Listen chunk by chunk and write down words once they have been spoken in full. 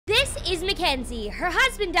is Mackenzie. Her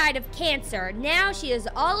husband died of cancer. Now she is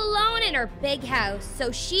all alone in her big house,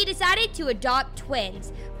 so she decided to adopt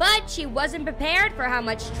twins. But she wasn't prepared for how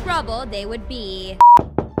much trouble they would be.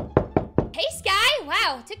 Hey, Sky.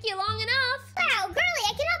 Wow, took you long enough. Wow, girly,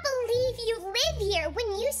 I cannot believe you live here.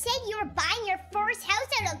 When you said you were buying your first house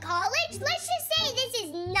out of college, let's just say this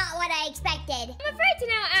is not what I expected. I'm afraid to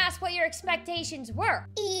now ask what your expectations were.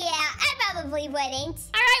 Yeah, I probably wouldn't.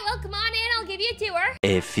 All right, well, come on in. I'll give you a tour.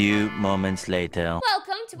 A few moments later.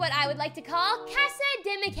 Welcome to what I would like to call Casa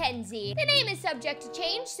de Mackenzie. The name is subject to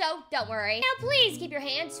change, so don't worry. Now, please keep your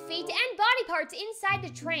hands, feet, and body parts inside the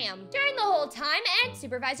tram during the whole time and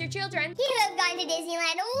supervise your children. You have gone to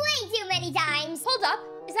Disneyland way too many times. Hold up.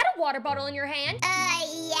 Is that a water bottle in your hand?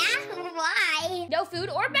 Yeah? Why? No food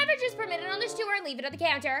or beverages permitted on this tour. Leave it at the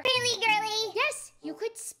counter. Really, girly? Yes, you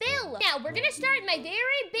could spill. Now, we're gonna start in my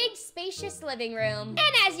very big, spacious living room.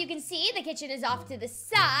 And as you can see, the kitchen is off to the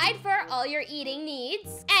side for all your eating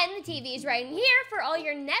needs. And the TV is right in here for all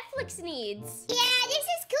your Netflix needs. Yeah, this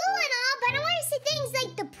is cool and all, but I want to see things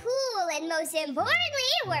like the pool and most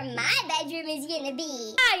importantly, where my bedroom is gonna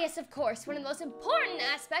be. Ah, yes, of course. One of the most important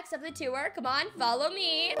aspects of the tour. Come on, follow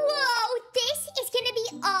me. Whoa, this is gonna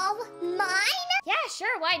be all mine? Yeah,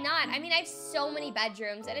 sure, why not? I mean, I have so many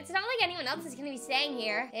bedrooms, and it's not like anyone else is gonna be staying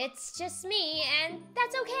here. It's just me, and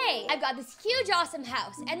that's okay. I've got this huge, awesome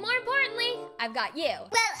house, and more importantly, I've got you.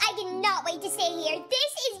 Well, I cannot wait to stay here.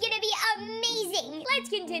 This is gonna be amazing. Let's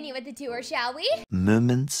continue with the tour, shall we?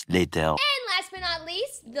 Moments later. And last but not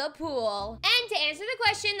least, the pool. And to answer the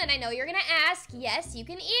question that I know you're gonna ask, yes, you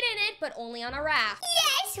can eat in it, but only on a raft.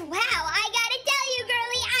 Yes, wow, I gotta tell you,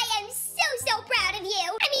 girly, I am so proud of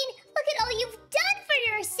you. I mean, look at all you've done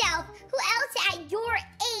for yourself. Who else at your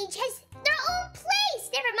age has their own place?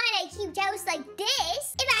 Never mind a huge house like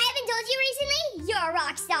this. If I haven't told you recently, you're a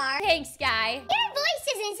rock star. Thanks, Sky. Your voice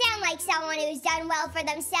doesn't sound like someone who's done well for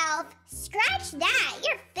themselves. Scratch that.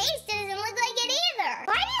 Your face doesn't look like it either.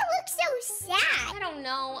 Why do you look so sad? I don't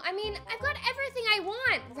know. I mean, I've got everything I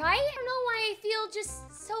want, right? I don't know why I feel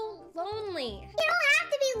just so lonely. You don't have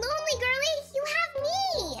to be lonely, girly. You have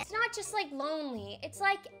me. It's not just like lonely. It's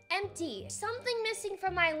like empty. Something missing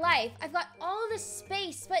from my life. I've got all this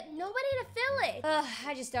space, but nobody to fill it. Ugh,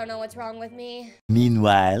 I just don't know what's wrong with me.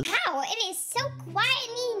 Meanwhile. Wow, it is so quiet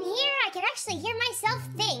in here. I can actually hear myself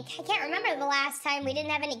think. I can't remember the last time we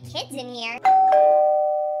didn't have any kids in here.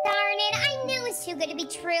 Darn it, I knew it was too good to be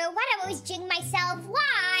true. Why do I always jig myself?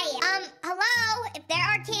 Why? Hello? If there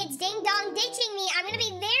are kids ding-dong ditching me, I'm gonna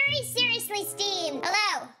be very seriously steamed.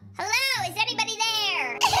 Hello? Hello? Is anybody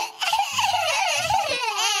there?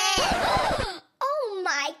 Oh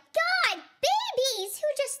my god! Babies! Who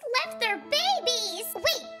just left their babies?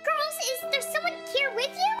 Wait, girls, is there someone here with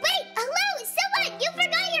you? Wait, hello? Someone! You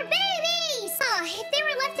forgot your babies! If they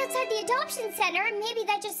were left outside the adoption center, maybe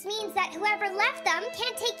that just means that whoever left them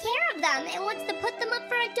can't take care of them and wants to put them up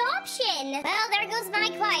for adoption. Well, there goes my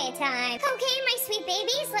quiet time. Okay, my sweet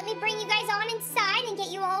babies, let me bring you guys on inside and get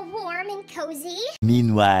you all warm and cozy.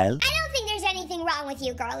 Meanwhile. I don't think there's anything wrong with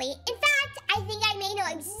you, girly. In fact, I think I may know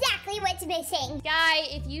exactly what's missing. Guy,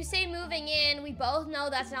 if you say moving in, we both know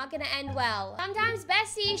that's not gonna end well. Sometimes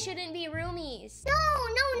besties shouldn't be roomies.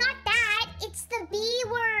 No, not that. It's the B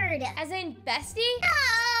word. As in bestie?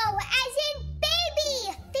 No, as in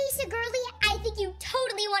baby. Face it, girly, I think you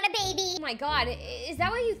totally want a baby. Oh my god, is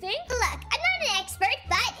that what you think? Look, I'm not an expert,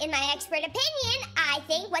 but in my expert opinion, I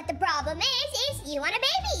think what the problem is you want a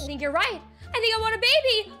baby. I think you're right. I think I want a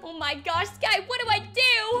baby. Oh my gosh, Sky, what do I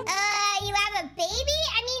do? You have a baby?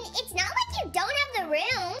 I mean, it's not like you don't have the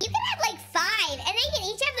room. You can have like 5, and they can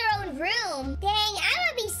each have their own room. Dang, I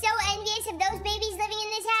would be so envious of those babies living in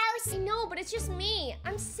this house. I know, but it's just me.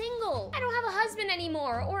 I'm single. I don't have a husband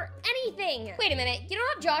anymore, or anything. Wait a minute, you don't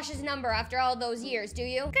have Josh's number after all those years, do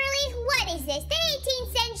you? Girly, what is this, the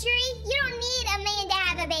 18th century? You don't need a man to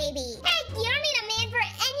have a baby. Heck, you don't need a man for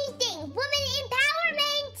anything. Woman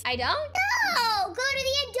empowerment. I don't? No, go to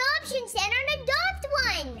the adoption center and adopt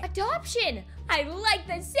one. Adoption. I like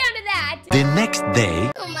the sound of that. The next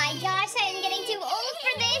day. Oh my gosh, I'm getting too old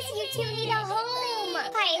for this. You two need a home.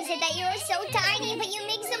 Why is it that you're so tiny, but you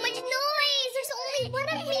make so much noise? There's only one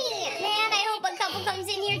of me. Man, I hope a couple comes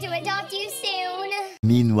in here to adopt you soon.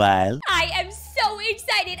 Meanwhile. I am so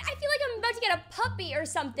excited. I feel like I'm about to get a puppy or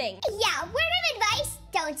something. Yeah, word of advice,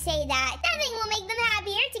 don't say that. Nothing will make them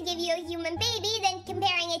happier to give you a human baby than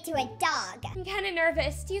comparing it to a dog. I'm kind of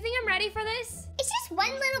nervous. Do you think I'm ready for this? It's just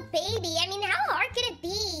one little baby. I mean, how hard could it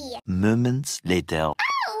be? Moments later.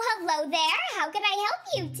 Oh, hello there. How can I help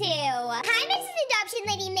you two? Hi, Mrs. Adoption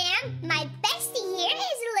Lady, ma'am. My bestie here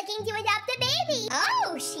is looking to adopt a baby.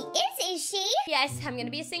 Oh, she is is she? Yes, I'm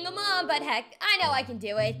gonna be a single mom, but heck, I know I can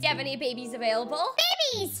do it. Do you have any babies available?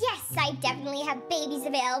 Babies! Yes, I definitely have babies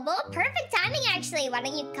available. Perfect timing, actually. Why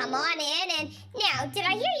don't you come on in? And now, did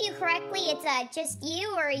I hear you correctly? It's just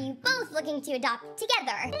you, or are you both looking to adopt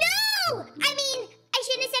together? No! I mean, I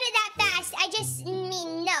shouldn't have said it that fast. I just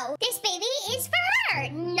mean no. This baby is for her,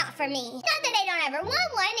 not for me. Not that I don't ever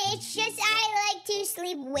want one. It's just I like to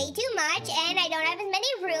sleep way too much, and I don't have as many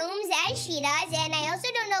rooms as she does, and I also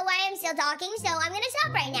don't know why I'm still talking, so I'm gonna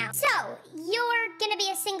stop right now. So, you're gonna be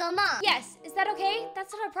a single mom? Yes, is that okay?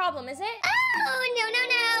 That's not a problem, is it? Oh, no,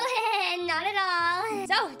 not at all.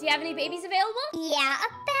 So, do you have any babies available? Yeah,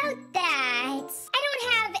 about that. I don't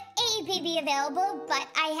have a baby available, but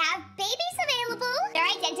I have babies available. They're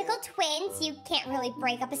identical twins. You can't really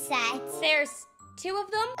break up a set. There's 2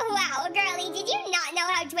 of them? Wow, girlie, did you not know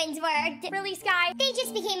how twins worked? Really, Sky? They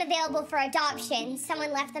just became available for adoption.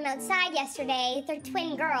 Someone left them outside yesterday. They're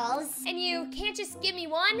twin girls. And you can't just give me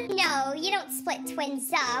one? No, you don't split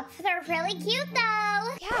twins up. They're really cute,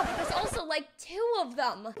 though. Yeah, but there's also like 2 of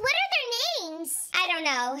them. What are their names? I don't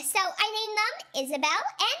know. So I named them Isabel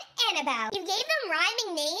and Annabelle. You gave them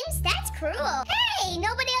rhyming names? That's cruel. Hey,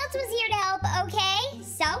 nobody else was here to help, okay?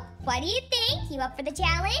 So, what do you think? You up for the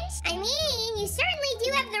challenge? I mean, you certainly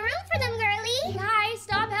do have the room for them, girlie. Guys,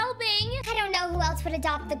 stop helping. I don't know who else would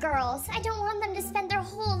adopt the girls. I don't want them to spend their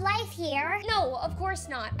whole life here. No, of course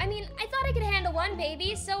not. I mean, I thought I could handle 1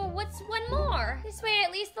 baby, so what's 1 more? This way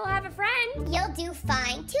at least they'll have a friend. You'll do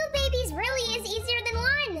fine. 2 babies really is easier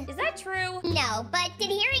than 1. Is that true? No, but did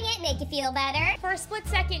hearing it make you feel better? For a split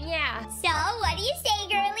second, yeah. So, what do you say,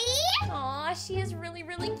 girlie? Aw, she is really,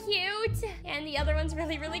 really cute. And the other one's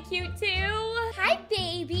really, really cute too. Hi,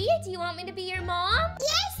 baby. Do you want me to be your mom?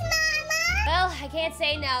 Yes, Mama! Well, I can't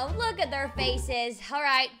say no. Look at their faces. All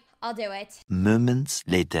right, I'll do it. Moments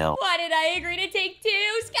later. Why did I agree to take 2?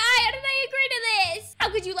 Sky, how did I agree to this? How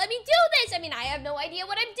could you let me do this? I mean, I have no idea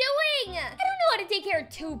what I'm doing. I don't know how to take care of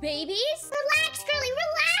 2 babies. Relax, girlie,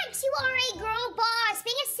 relax. You are a girl boss.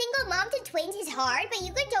 Being a single mom to twins is hard, but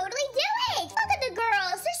you could totally do it. Look at the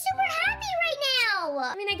girls. They're super happy right now.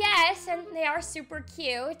 I mean, I guess, and they are super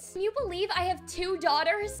cute. Can you believe I have 2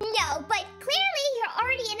 daughters? No, but clearly you're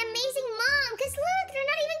already an amazing mom, because look, they're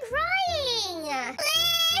not even crying.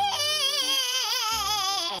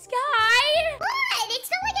 Sky! What? It's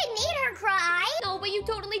not like I made her cry. No, but you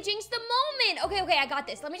totally jinxed the moment. Okay, I got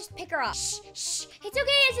this. Let me just pick her up. Shh. It's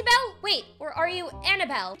okay, Isabel. Wait, or are you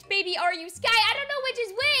Annabelle? Which baby are you? Sky, I don't know which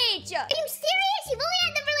is which. Are you serious? You've only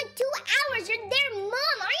had them for like 2 hours. You're their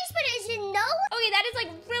mom. Aren't you supposed to know? Okay, that is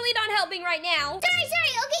like really not helping right now.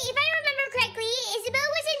 Sorry. Okay, if I remember correctly, Isabel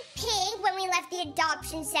was in pink when we left the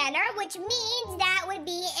adoption center, which means that would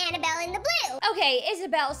be Annabelle in the blue. Okay,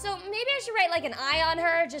 Isabel, so maybe I should write like an I on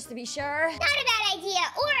her just to be sure. Not a bad idea.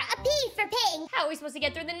 Or a P for pink. How are we supposed to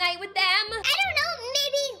get through the night with them? I don't know.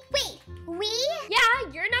 Maybe. Wait. We?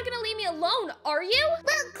 Yeah, you're not gonna leave me alone, are you?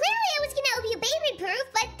 Well, clearly I was gonna help you baby-proof,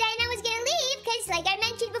 but then I was gonna leave because, like I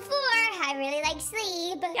mentioned before, I really like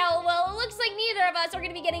sleep. Yeah, well, it looks like neither of us are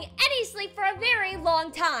gonna be getting any sleep for a very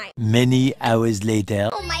long time. Many hours later.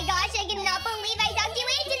 Oh my gosh, I cannot believe I talked you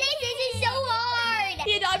into this. This is so hard.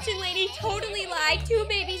 The adoption lady totally lied. 2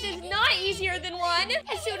 babies is not easier than 1.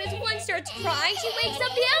 As soon as one starts crying, she wakes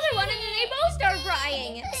up the other one, and then they both start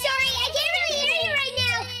crying. Sorry, I can't really hear you right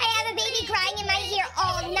now. I have a baby crying in my ear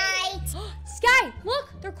all night. Sky, look,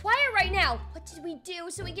 they're quiet right now. What did we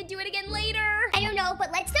do so we can do it again later? I don't know,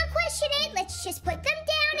 but let's not question it. Let's just put them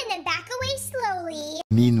down and then back away slowly.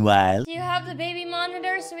 Meanwhile. Do you have the baby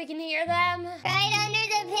monitor so we can hear them? Right under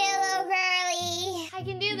the pillow, girlie. I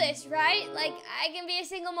can do this, right? Like, I can be a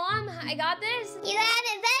single mom. I got this. You have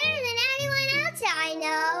it better than anyone else I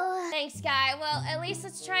know. Thanks, Sky. Well, at least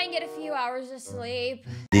let's try and get a few hours of sleep.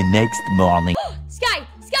 The next morning. Sky,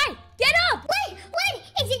 get up! What?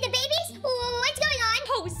 Is it the babies? What's going on?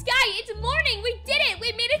 Oh, Sky, it's morning. We did it.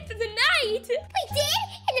 We made it through the night. We did?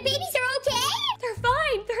 And the babies are okay? They're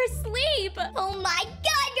fine. They're asleep. Oh my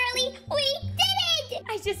god, girlie. We did it!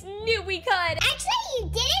 I just knew we could. Actually, you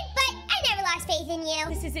did it, but I never lost faith in you.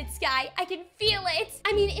 This is it, Sky. I can feel it.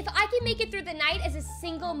 I mean, if I can make it through the night as a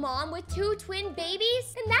single mom with 2 twin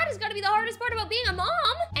babies, then that has got to be the hardest part about being a mom.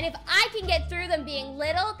 And if I can get through them being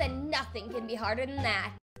little, then nothing can be harder than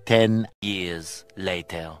that. 10 years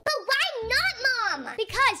later. But why not, Mom?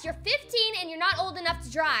 Because you're 15 and you're not old enough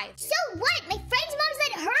to drive. So what? My friend's mom's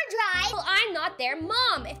let her drive. Well, I'm not their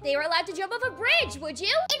mom. If they were allowed to jump off a bridge, would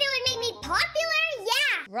you? If it would make me popular,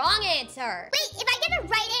 yeah. Wrong answer. Wait, if I get the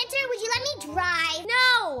right answer, would you let me drive?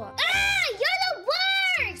 No. Ah, you're the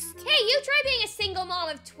worst! Hey, Hey, you try being a single mom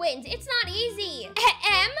of twins. It's not easy.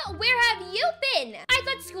 Em, where have you been? I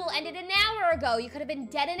thought school ended an hour ago. You could have been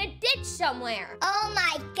dead in a ditch somewhere. Oh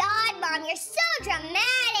my God, Mom, you're so dramatic.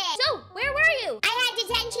 So, where were you? I had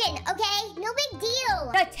detention, okay? No big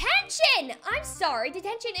deal. Detention! I'm sorry,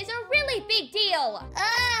 detention is a really big deal.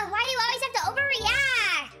 Why do you always have to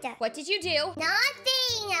overreact? What did you do?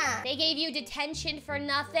 Nothing. They gave you detention for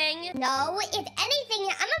nothing? No, if anything, I'm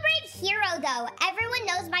a brave hero, though. Everyone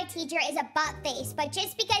knows my teacher is a butt face, but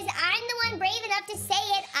just because I'm the one brave enough to say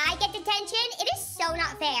it, I get detention. It is so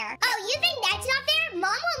not fair. Oh, you think that's not fair? Mom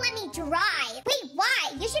won't let me drive. Wait,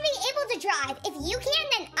 why? You should be able to drive. If you can,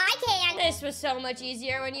 then I can. This was so much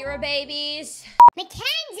easier when you were babies. Mackenzie,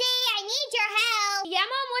 I need your help. Yeah,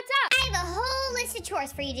 Mom, what's up? I have a whole list of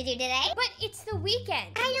chores for you to do today. But it's the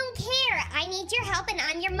weekend. I don't care. I need your help and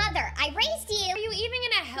I'm your mother. I raised you. Are you even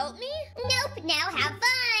gonna help me? Nope, now have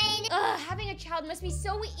fun. Ugh, having a child must be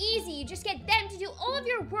so easy. You just get them to do all of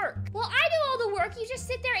your work. Well, I do all the work. You just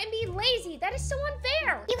sit there and be lazy. That is so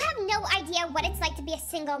unfair. You have no idea what it's like to be a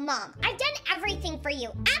single mom. I've done everything for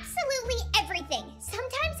you. Absolutely everything.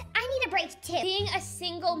 Sometimes I need a break too. Being a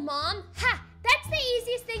single mom? Ha! That's the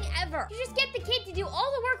easiest thing ever. You just get the kid to do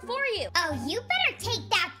all the work for you. Oh, you better take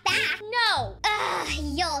that back. No. Ugh,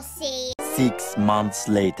 you'll see. 6 months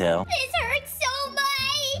later. This hurts so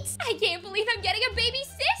much. I can't believe I'm getting a baby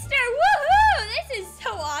sister. Woohoo! This is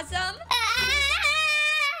so awesome.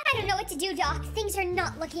 I don't know what to do, Doc. Things are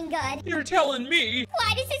not looking good. You're telling me.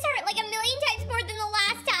 Why does this hurt like a million times more than the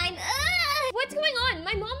last time? What's going on?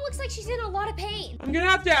 My mom looks like she's in a lot of pain. I'm gonna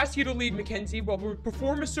have to ask you to leave, Mackenzie, while we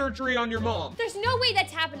perform a surgery on your mom. There's no way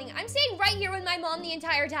that's happening. I'm staying right here with my mom the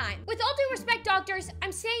entire time. With all due respect, doctors,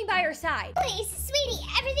 I'm staying by her side. Please, sweetie,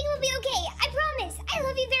 everything will be okay. I promise. I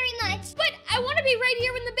love you very much. But I want to be right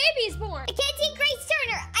here when the baby is born. Mackenzie Grace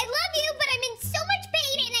Turner, I love you, but I'm in so much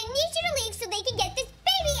pain and I need you to leave so they can get this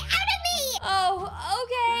baby out of me. Oh,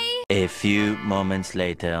 okay. A few moments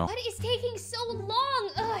later. What is taking so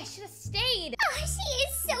long? Ugh, I should have stayed. Oh, she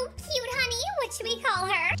is so cute, honey. What should we call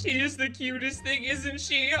her? She is the cutest thing, isn't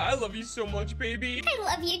she? I love you so much, baby. I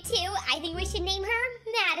love you too. I think we should name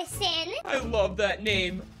her Madison. I love that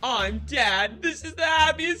name. I'm Dad. This is the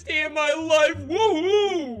happiest day of my life.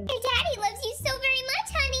 Woohoo! Your daddy loves you so very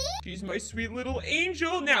much, honey. She's my sweet little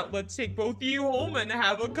angel. Now let's take both of you home and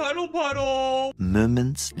have a cuddle puddle.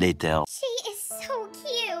 Moments later. She is so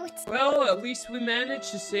cute. Well, at least we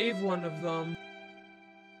managed to save one of them.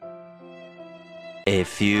 A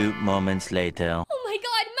few moments later. Oh my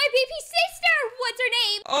god, my baby sister! What's her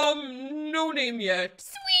name? No name yet.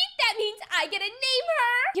 Sweet, that means I get to name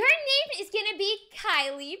her. Your name is gonna be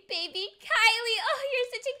Kylie, baby Kylie. Oh, you're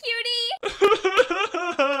such a cutie.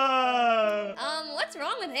 What's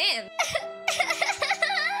wrong with him?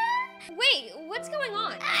 Wait, what's going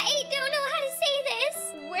on? I don't know how to say this.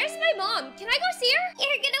 Where's my mom? Can I go see her?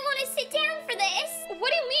 You're gonna want to sit down for this.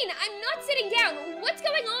 What do you mean? I'm not sitting down. What's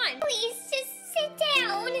going on? Please, just sit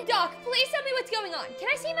down. Doc, please tell me what's going on. Can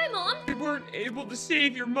I see my mom? We weren't able to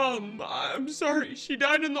save your mom. I'm sorry. She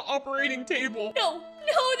died on the operating table. No,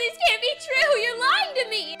 this can't be true. You're lying to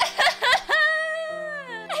me.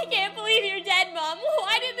 I can't believe you're dead, Mom.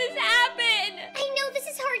 Why did this happen? I know this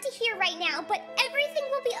is hard to hear right now, but everything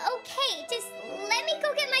will be okay. Just let me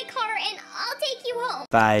go get my car and I'll take you home.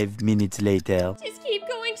 5 minutes later. Just keep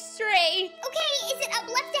going straight. Okay, is it up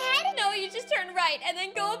left ahead? No, you just turn right and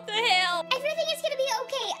then go up the hill. Everything is gonna be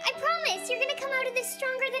okay. I promise. You're gonna come out of this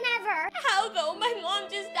stronger than ever. How though? My mom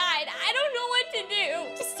just died. I don't know what to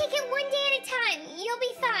do. Just take it one day at a time. You'll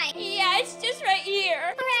be fine. Yeah, it's just right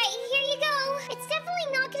here. All right, here you go. It's definitely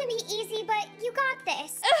not gonna be easy, but you got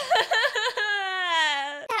this.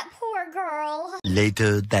 That poor girl.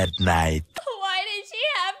 Later that night. Why did she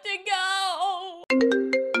have to go?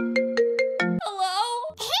 Hello?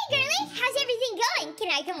 Hey, girlie. How's everything going? Can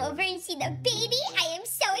I come over and see the baby? I am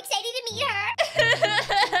so excited to meet her.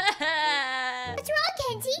 What's wrong,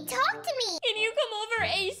 Kenzie? Talk to me. Can you come over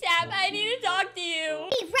ASAP? I need to talk to you.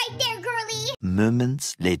 Be right there, girlie.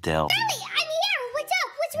 Moments later. Girlie, I'm here. What's up?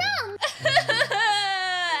 What's wrong?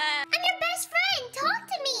 I'm your best friend. Talk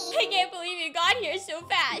to me. I can't believe you got here so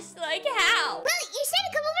fast. Like, how? Well, you said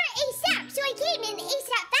to come over ASAP, so I came in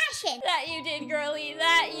ASAP fashion. That you did, girlie.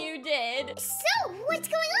 That you did. So, what's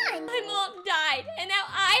going on? My mom died, and now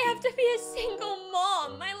I have to be a single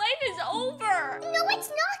mom. My life is over. No, it's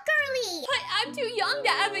not, girlie. But I'm too young to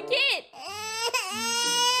have a kid.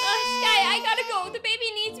 Sky, I gotta go. The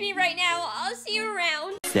baby needs me right now. I'll see you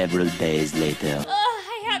around. Several days later.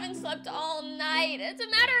 I haven't slept all night. As a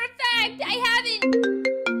matter of fact, I haven't...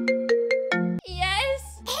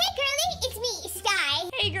 Yes? Hey, girlie, it's me, Sky.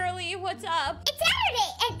 Hey, girlie, what's up? It's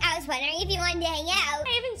Saturday, and I was wondering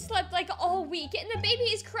like all week, and the baby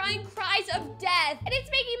is crying cries of death, and it's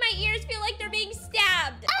making my ears feel like they're being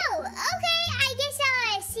stabbed. Oh, okay. I guess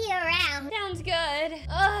I'll see you around. Sounds good.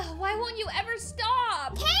 Ugh, why won't you ever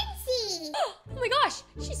stop? Kenzie! Oh my gosh,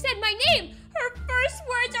 she said my name. Her first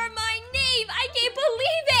words are my name. I can't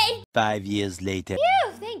believe it. 5 years later.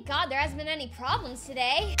 Phew, thank God there hasn't been any problems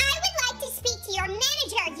today. I would like to speak to your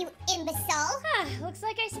manager, you imbecile. Looks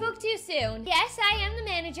like I spoke too soon. Yes, I am the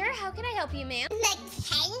manager. How can I help you, ma'am?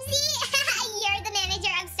 Mackenzie? You're the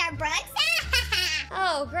manager of Starbucks?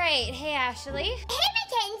 Oh, great. Hey, Ashley. Hey,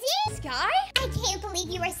 Mackenzie! Sky? I can't believe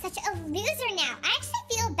you are such a loser now. I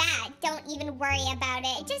actually feel bad. Don't even worry about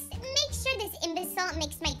it. Just make sure this imbecile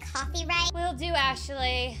makes my coffee right. Will do,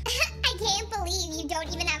 Ashley. I can't believe you don't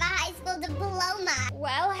even have a high school diploma.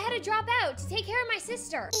 Well, I had to drop out to take care of my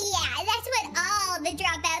sister. Yeah, that's what all the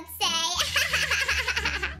dropouts say.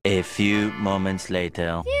 A few moments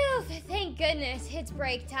later. Phew, thank goodness. It's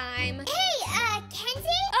break time. Hey, Kenzie?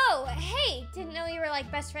 Oh, hey. Didn't know you were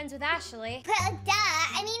like best friends with Ashley. Well, duh.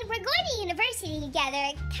 I mean, we're going to university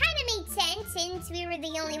together. It kind of made sense since we were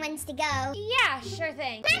the only ones to go. Yeah, sure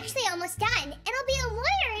thing. I'm actually almost done, and I'll be a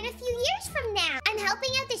lawyer in a few years from now. I'm helping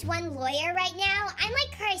out this one lawyer right now. I'm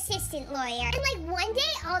like her assistant lawyer. And like one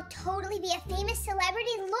day, I'll totally be a famous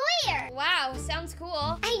celebrity lawyer. Wow, sounds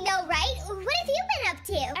cool. I know, right? What have you been up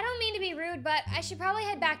to? I don't mean to be rude, but I should probably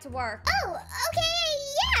head back to work. Oh, okay,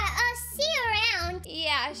 yeah, I'll see you around.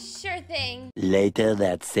 Yeah, sure thing. Later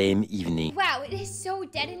that same evening. Wow, it is so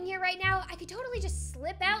dead in here right now. I could totally just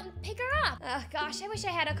slip out and pick her up. Oh gosh, I wish I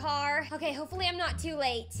had a car. Okay, hopefully I'm not too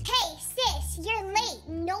late. Hey, sis, you're late.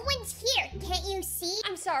 No one's here. Can't you see?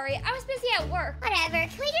 I'm sorry, I was busy at work. Whatever.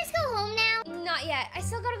 Can we just go home now? Not yet. I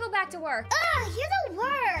still gotta go back to work. Ugh, you're the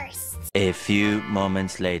worst. A few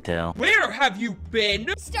moments later. Where have you been?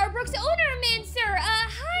 Starbucks owner, man, sir.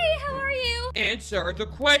 Hi, how are you? Answer the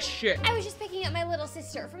question. I was just picking up my little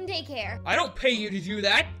sister from daycare. I don't pay you to do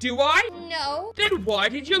that, do I? No. Then why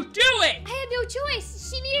did you do it? I had no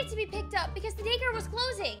choice. She needed to be picked up because the daycare was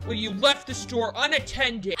closing. Well, you left the store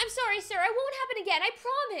unattended. I'm sorry, sir. It won't happen again. I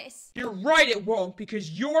promise. You're right it won't,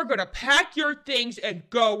 because you're gonna pack your things and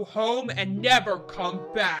go home and never come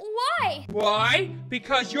back. Why? Why?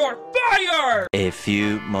 Because you're fired! A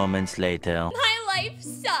few moments later. My life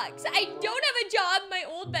sucks. I don't have a job. My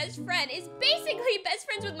old best friend is basically best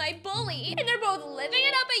friends with my bully. And they're both living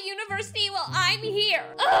it up at university while I'm here.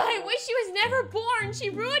 Ugh, I wish she was never born. She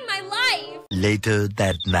ruined my life. Later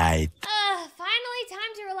that night. Finally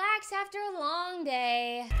time to relax after a long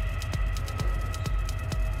day.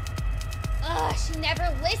 Ugh, she never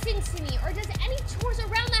listens to me or does any chores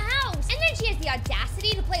around the house. And then she has the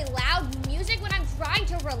audacity to play loud music when I'm trying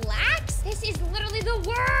to relax? This is literally the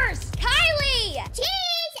worst. Kylie!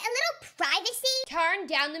 Jeez, a little privacy. Turn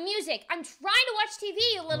down the music. I'm trying to watch TV,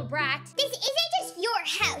 you little brat. This isn't just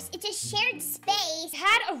your house. It's a shared space.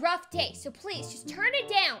 Had a rough day, so please just turn it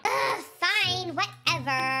down. Ugh, fine,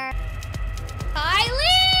 whatever.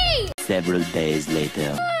 Kylie! Several days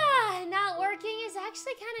later. Not working is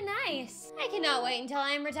actually kind of nice. I cannot wait until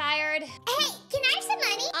I'm retired. Hey, can I have some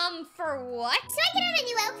money? For what? So I can have a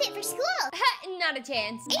new outfit for school. Not a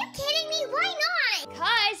chance. Are you kidding me? Why not?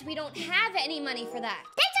 Because we don't have any money for that.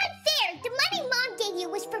 That's unfair. The money Mom gave you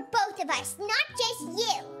was for both of us, not just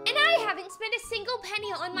you. And I haven't spent a single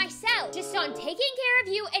penny on myself, just on taking care of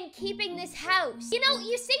you and keeping this house. You know,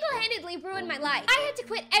 you single-handedly ruined my life. I had to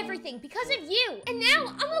quit everything because of you. And now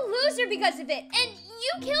I'm a loser because of it. And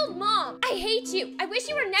you killed Mom. I hate you. I wish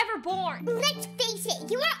you were never born. Let's face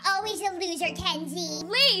it, you are always a loser, Kenzie.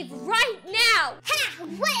 Leave right now. Ha,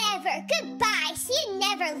 whatever. Goodbye. See you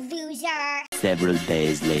never, loser. Several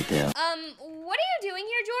days later. What are you doing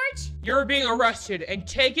here, George? You're being arrested and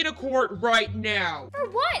taken to court right now. For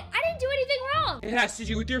what? I didn't do anything wrong. It has to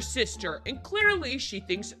do with your sister, and clearly she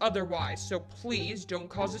thinks otherwise, so please don't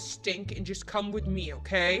cause a stink and just come with me,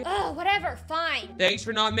 okay? Ugh, whatever, fine. Thanks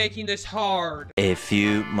for not making this hard. A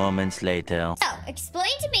few moments later. So,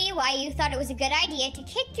 explain to me why you thought it was a good idea to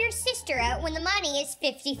kick your sister out when the money is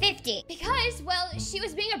 50-50. Because, well, she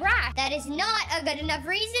was being a brat. That is not a good enough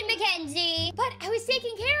reason, Mackenzie. But I was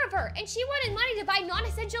taking care of her, and she wanted money to buy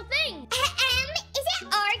non-essential things. Is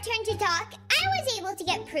it our turn to talk? I was able to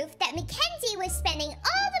get proof that Mackenzie was spending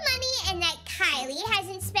all the money and that Kylie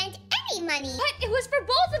hasn't spent any money. But it was for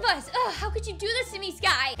both of us. Ugh, how could you do this to me,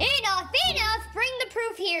 Sky? Enough. Bring the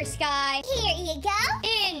proof here, Sky. Here you go.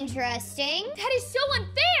 Interesting. That is so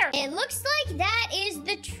unfair. It looks like that is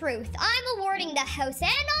the truth. I'm awarding the house and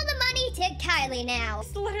all the money to Kylie now.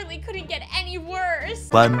 This literally couldn't get any worse.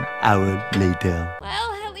 1 hour later.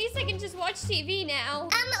 Well, at least I can just watch TV now.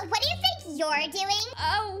 What do you think you're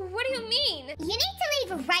doing? What do you you mean? You need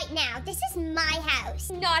to leave right now. This is my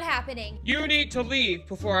house. Not happening. You need to leave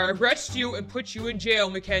before I arrest you and put you in jail,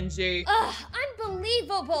 Mackenzie. Ugh,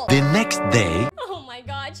 unbelievable. The next day. Oh my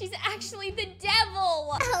god, she's actually the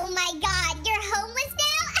devil. Oh my god, you're homeless now?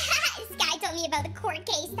 Sky told me about the court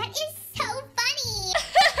case. That is so funny.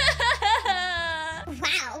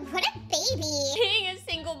 Wow, what a baby. Being a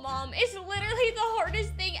single mom is literally the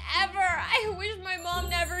hardest thing ever. I wish my mom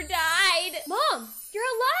never died. Mom, you're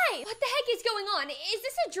alive. What the heck is going on? Is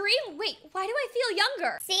this a dream? Wait, why do I feel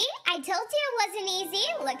younger? See, I told you it wasn't easy.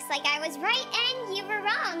 Looks like I was right and you were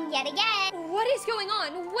wrong yet again. What is going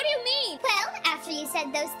on? What do you mean? Well, after you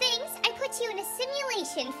said those things, I put you in a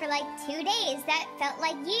simulation for like 2 days that felt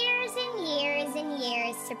like years and years and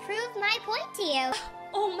years to prove my point to you.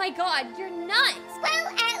 Oh my god, you're nuts.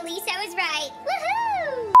 Well, at least I was right.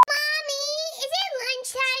 Woohoo! Mommy, is it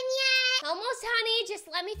lunchtime yet? Almost, honey. Just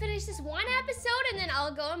let me finish this one episode and then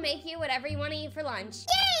I'll go and make you whatever you want to eat for lunch.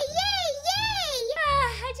 Yay, yay, yay!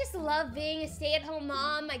 I just love being a stay-at-home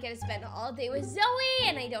mom. I get to spend all day with Zoe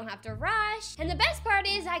and I don't have to rush. And the best part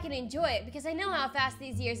is I can enjoy it because I know how fast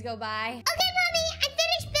these years go by. Okay, Mommy, I'm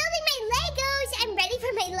finished building my Legos. I'm ready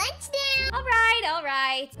for my lunch now. All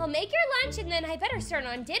right. Well, make your lunch and then I better start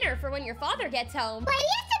on dinner for when your father gets home. Why do you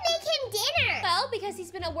have to make him dinner? Well, because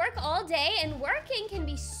he's been at work all day and working can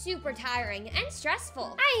be super tiring and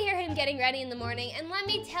stressful. I hear him getting ready in the morning and let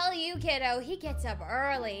me tell you, kiddo, he gets up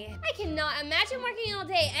early. I cannot imagine working all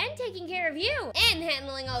day and taking care of you and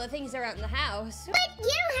handling all the things around the house. But you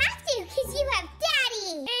don't have to because you have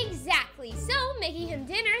Daddy. Exactly. So making him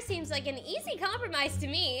dinner seems like an easy compromise to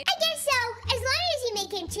me. I guess so, as long as you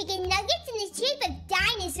make him chicken nuggets in the shape of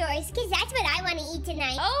dinosaurs, because that's what I want to eat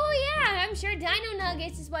tonight. Oh yeah, I'm sure dino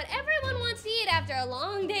nuggets is what everyone wants to eat after a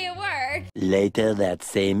long day of work. Later that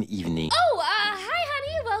same evening. Oh, hi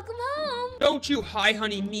honey, welcome home. Don't you hi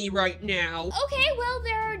honey me right now. Okay, well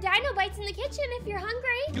there are dino bites in the kitchen if you're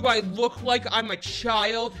hungry. Do I look like I'm a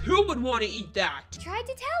child? Who would want to eat that? Tried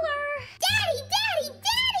to tell her. Daddy, Daddy,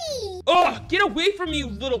 Daddy! Ugh, get away from me, you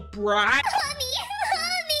little brat. Mommy,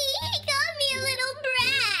 he got me a little brat.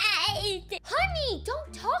 Honey,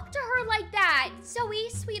 don't talk to her like that. Zoe,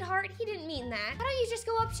 sweetheart, he didn't mean that. Why don't you just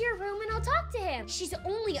go up to your room and I'll talk to him? She's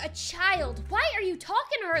only a child. Why are you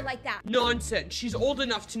talking to her like that? Nonsense. She's old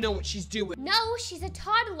enough to know what she's doing. No, she's a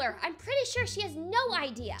toddler. I'm pretty sure she has no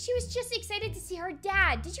idea. She was just excited to see her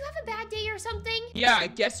dad. Did you have a bad day or something? Yeah, I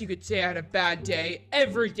guess you could say I had a bad day.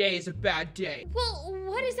 Every day is a bad day. Well,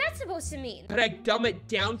 what is that supposed to mean? Could I dumb it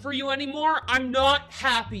down for you anymore? I'm not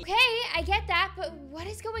happy. Okay, I get that, but what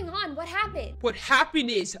is going on? What happened? What happened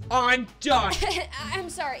is I'm done. I'm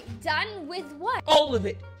sorry, done with what? All of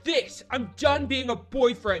it. This. I'm done being a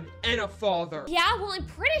boyfriend and a father. Yeah, well, I'm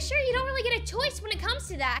pretty sure you don't really get a choice when it comes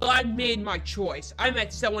to that. I made my choice. I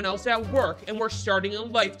met someone else at work and we're starting a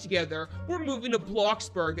life together. We're moving to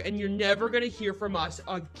Bloxburg and you're never gonna hear from us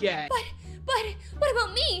again. But what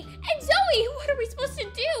about me? And Zoe, what are we supposed to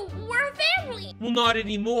do? We're a family. Well, not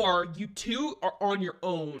anymore. You two are on your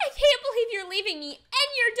own. I can't believe you're leaving me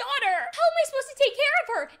and your daughter. How am I supposed to take care of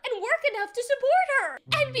her and work enough to support her?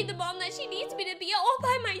 And be the mom that she needs me to be all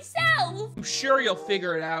by myself. I'm sure you'll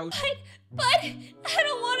figure it out. But I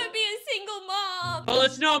don't want to be a single mom. Well,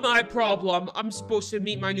 it's not my problem. I'm supposed to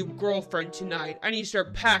meet my new girlfriend tonight. I need to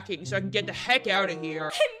start packing so I can get the heck out of here.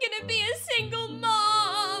 I'm gonna be a single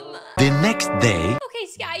mom. The next day. Okay,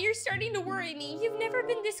 Sky, you're starting to worry me. You've never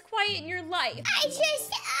been this quiet in your life. I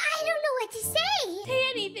don't know what to say. Say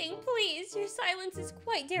anything, please. Your silence is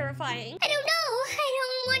quite terrifying. I don't know. I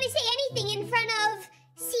don't want to say anything in front of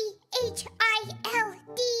C-H-I-L-D.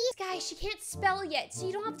 Sky, she can't spell yet, so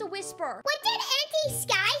you don't have to whisper. What did Auntie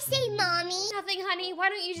Sky say, Mommy? Nothing, honey. Why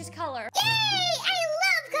don't you just color? Yay! I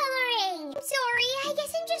love coloring! I'm sorry. I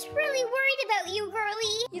guess I'm just really worried about you,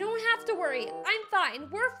 girlie. You don't have to worry. I'm fine.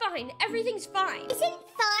 We're fine. Everything's fine. Isn't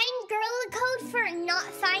fine girl code for not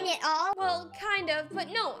fine at all? Well, kind of, but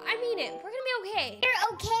no, I mean it. We're gonna be okay. You're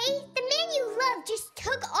okay? The man you love just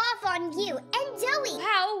took off on you and Zoe.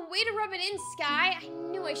 Wow, way to rub it in, Sky. I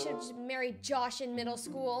knew I should have just married Josh in middle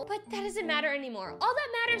school, but that doesn't matter anymore. All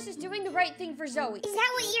that matters is doing the right thing for Zoe. Is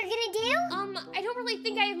that what you're gonna do? I don't really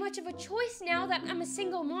think I have much of a choice now that I'm a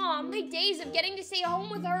single mom. My days of getting to stay home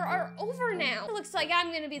with her are over now. It looks like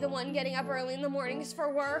I'm gonna be the one getting up early in the mornings for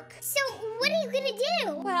work. So, what are you gonna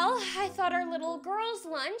do? Well, I thought our little girls'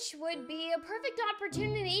 lunch would be a perfect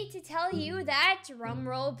opportunity to tell you that, drum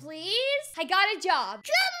roll please, I got a job.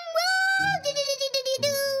 Drum roll!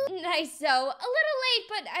 Do-do-do-do-do-do. Nice, so a little late,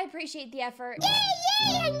 but I appreciate the effort. Yay,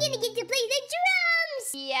 yay! I'm gonna get to play the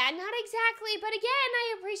drums! Yeah, not exactly. exactly, but again,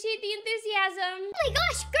 I appreciate the enthusiasm. Oh my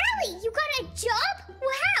gosh, girly, you got a job?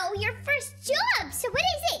 Wow, your first job. So what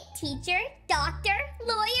is it? Teacher, doctor,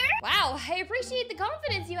 lawyer? Wow, I appreciate the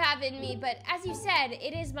confidence you have in me, but as you said,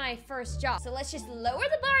 it is my first job. So let's just lower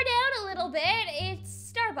the bar down a little bit.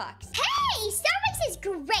 It's Starbucks. Hey, Starbucks is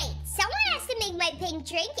great. Someone has to make my pink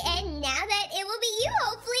drink, and now that it will be you,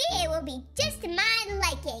 hopefully, it will be just to my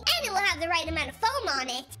liking. And it will have the right amount of foam on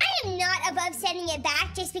it. I am not above sending it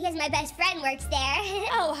back just because my best friend works there.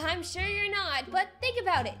 Oh, I'm sure you're not, but think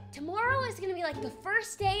about it. Tomorrow is gonna be like the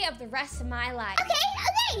first day of the rest of my life.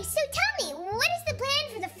 Okay, so tell me, what is the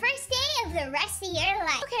plan for the first day of the rest of your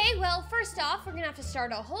life? Okay, well, first off, we're gonna have to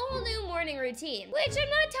start a whole new morning routine, which I'm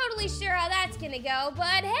not totally sure how that's gonna go,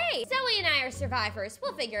 but hey, Zoe and I are survivors.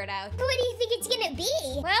 We'll figure it out. What do you think it's gonna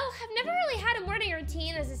be? Well, I've never really had a morning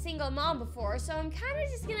routine as a single mom before, so I'm kind of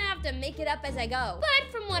just gonna have to make it up as I go.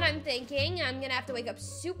 But from what I'm thinking, I'm gonna have to wake up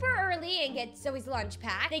super early and get Zoe's lunch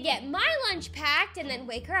packed, then get my lunch packed, and then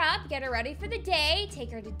wake her up, get her ready for the day,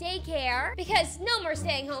 take her to daycare, because no more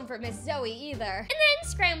staying home for Miss Zoe either. And then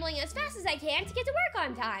scrambling as fast as I can to get to work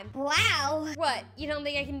on time. Wow. What, you don't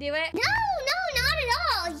think I can do it? No, not at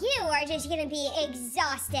all. You are just gonna be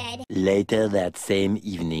exhausted. Later that same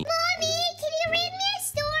evening. Mommy, can you read me a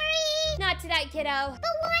story? Not tonight, kiddo.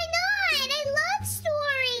 But why not? I love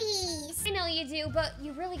stories. I know you do, but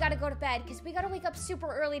you really gotta go to bed, because we gotta wake up super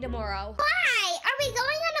early tomorrow. Why? Are we going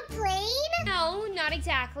on a plane? No, not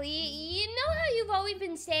exactly. You know how you've always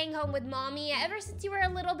been staying home with mommy ever since you were a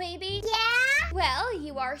little baby? Yeah? Well,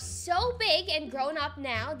 you are so big and grown up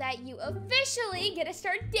now that you officially get to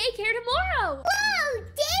start daycare tomorrow. Whoa,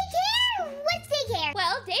 daycare? What's daycare?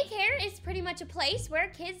 Well, daycare is pretty much a place where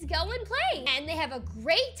kids go and play. And they have a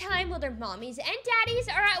great time while their mommies and daddies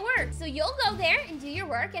are at work. So you'll go there and do your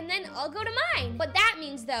work, and then I'll go to mine. What that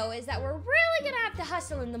means, though, is that we're really gonna have to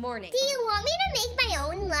hustle in the morning. Do you want me to make my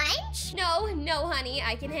own lunch? No, honey,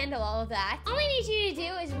 I can handle all of that. All I need you to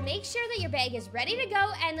do is make sure that your bag is ready to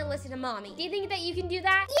go and to listen to mommy. Do you think that you can do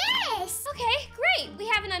that? Yes! Okay, great. We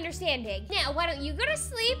have an understanding. Now, why don't you go to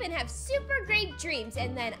sleep and have super great dreams,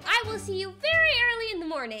 and then I will see you very early in the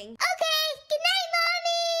morning. Okay, good night, Mommy!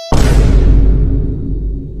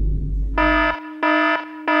 Ah!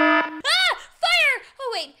 Fire!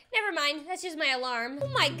 Oh, wait, never mind. That's just my alarm. Oh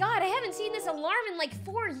my god, I haven't seen this alarm in like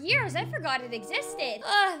 4 years. I forgot it existed.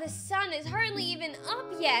 Ugh, the sun is hardly even up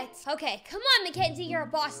yet. Okay, come on, Mackenzie. You're a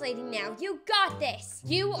boss lady now. You got this.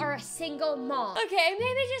 You are a single mom. Okay,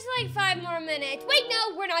 maybe just like 5 more minutes. Wait,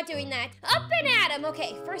 no, we're not doing that. Up and at 'em.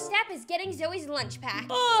 Okay, first step is getting Zoe's lunch pack.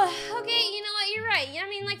 Oh, okay, you know what? You're right. I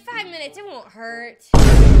mean, like 5 minutes. It won't hurt.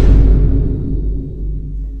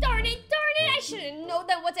 Darn it, I should have known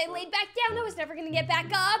that once I laid back down, I was never gonna get back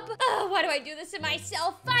up. Why do I do this to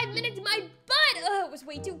myself? 5 minutes in my butt. It was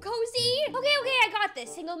way too cozy. Okay, I got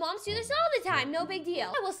this. Single moms do this all the time, no big deal.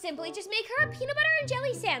 I will simply just make her a peanut butter and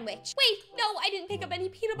jelly sandwich. Wait, no, I didn't pick up any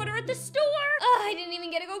peanut butter at the store. I didn't even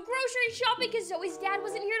get to go grocery shopping because Zoe's dad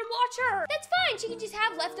wasn't here to watch her. That's fine, she can just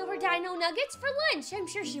have leftover dino nuggets for lunch. I'm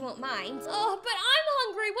sure she won't mind. Oh, but I'm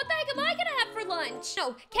hungry. What the heck am I gonna have for lunch?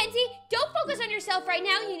 No, Kenzie, don't focus on yourself right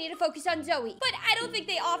now. You need to focus on Zoe. But I don't think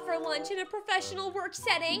they offer lunch in a professional work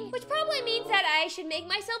setting, which probably means that I should make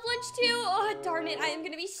myself lunch too. Oh, darn it, I am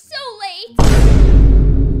gonna be so late.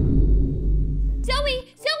 Zoe,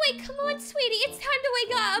 come on, sweetie, it's time to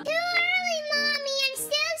wake up. Too early, Mommy. I'm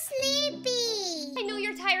still sleepy. I know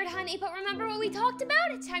you're tired, honey, but remember what we talked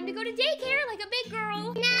about? It's time to go to daycare like a big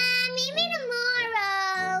girl. Nah, maybe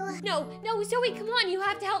tomorrow. No, Zoe, come on, you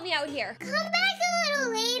have to help me out here. Come back a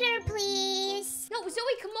little later, please. No,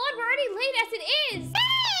 Zoe, come on, we're already late as it is.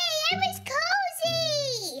 Hey, it was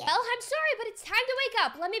cozy. Well, I'm sorry, but it's time to wake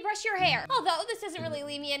up. Let me brush your hair. Although, this doesn't really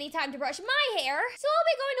leave me any time to brush my hair, so I'll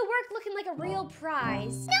be going to work looking like a real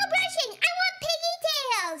prize. No brushing. I want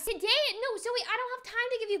pigtails. Today? No, Zoe, I don't have time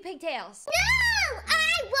to give you pigtails. No,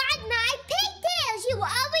 I want my pigtails. You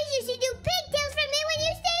always used to do pigtails for me when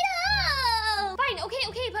you stayed home. Fine,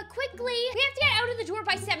 okay, but quickly. We have to get out of the door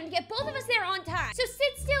by 7 to get both of us there on time. So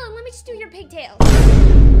sit still and let me just do your pigtails.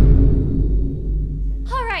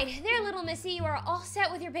 All right, there, little missy. You are all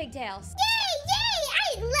set with your pigtails. Yay!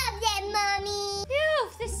 I love that, Mommy. Phew,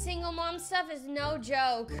 this single mom stuff is no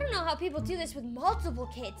joke. I don't know how people do this with multiple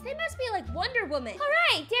kids. They must be like Wonder Woman. All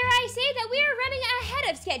right, dare I say that we are running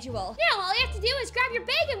ahead of schedule. Now, all you have to do is grab your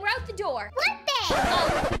bag and we're out the door. What bag?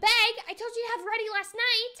 Oh, the bag I told you to have ready last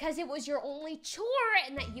night because it was your only chore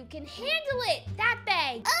and that you can handle it. That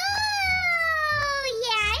bag. Oh,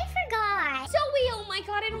 yeah, I forgot. Zoe, oh my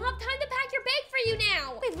god, I don't have time to pack your bag for you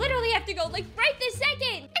now. We literally have to go like right this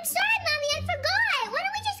second. I'm sorry, Mommy, I forgot. Why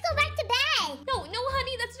don't we just go back to bed? No,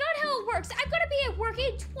 honey, that's not how it works.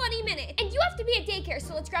 daycare,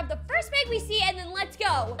 so let's grab the first bag we see and then let's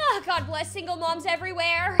go. Oh, God bless single moms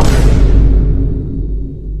everywhere.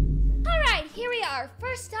 Alright, here we are.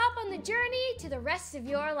 First stop on the journey to the rest of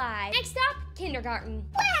your life. Next stop, kindergarten.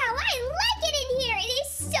 Wow, I like it in here. It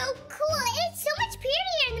is so cool. It's so much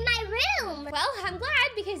prettier than my room. Well, I'm glad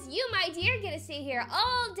because you, my dear, get to stay here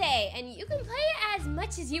all day and you can play as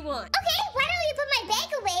much as you want. Okay, why don't you put my bag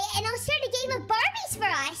away and I'll start a game of Barbies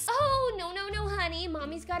for us. Oh, no, honey.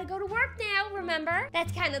 Mommy's got to go to work now, remember?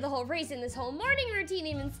 That's kind of the whole reason this whole morning routine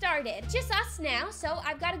even started. Just us now, so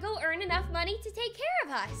I've got to go earn enough money to take care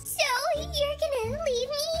of us. So, you're gonna leave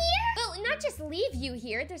me here? Well, not just leave you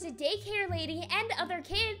here. There's a daycare lady and other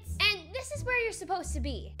kids. And this is where you're supposed to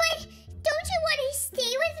be. But don't you want to stay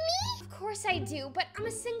with me? Of course I do, but I'm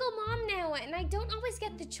a single mom now and I don't always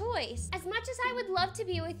get the choice. As much as I would love to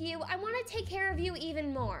be with you, I want to take care of you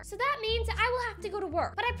even more. So that means I will have to go to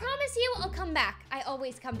work. But I promise you I'll come back. I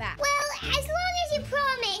always come back. Well, as long as you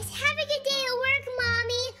promise. Have a good day at work,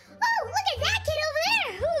 Mommy. Oh, look at that kid over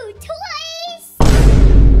there. Ooh, toys.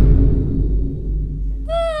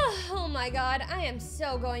 Oh my God, I am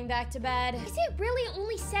so going back to bed. Is it really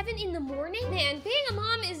only 7 in the morning? Man, being a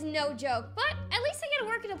mom is no joke, but at least I get to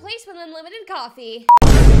work in a place with unlimited coffee.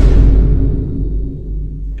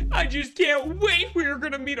 I just can't wait. We're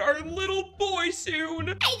gonna meet our little boy soon.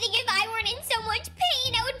 I think if I weren't in so much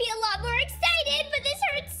pain, I would be a lot more excited, but this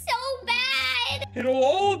hurts so bad. It'll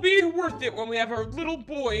all be worth it when we have our little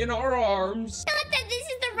boy in our arms. Not that this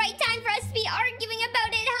is the right time for us to be arguing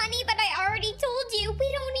about it, honey, but I already told you,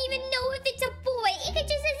 we don't even know if it's a boy. It could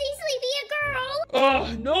just as easily be a girl.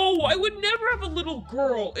 Ugh, no, I would never have a little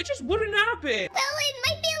girl. It just wouldn't happen. Well, it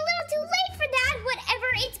might be a little too late for that. Whatever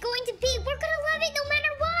it's going to be, we're gonna love it no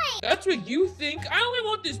matter what. That's what you think. I only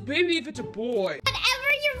want this baby if it's a boy. Whatever,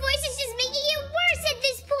 your voice is just making it worse at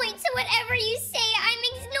this point, so whatever you say, I'm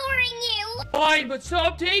ignoring you. Fine, but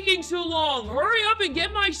stop taking so long. Hurry up and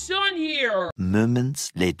get my son here.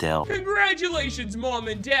 Moments later. Congratulations, Mom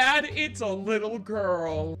and Dad. It's a little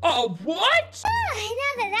girl. Oh, what?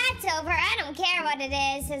 Now that that's over, I don't care what it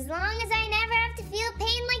is, as long as I never have to feel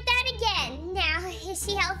pain like that again. Now, is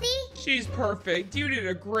she healthy? She's perfect. You did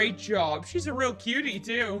a great job. She's a real cutie,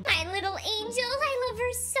 too. My little angel, I love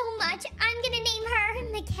her so much. I'm gonna name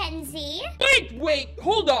her Mackenzie. Wait,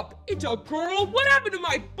 hold up. It's a girl? What happened to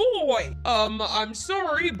my boy? I'm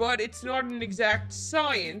sorry, but it's not an exact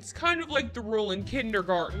science. Kind of like the rule in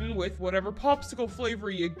kindergarten with whatever popsicle flavor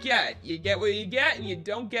you get. You get what you get and you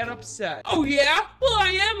don't get upset. Oh yeah? Well, I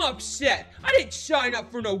am upset. I didn't sign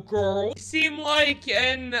up for no girl. You seem like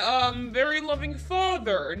an, very loving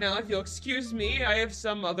father. Now, if you'll excuse me, I have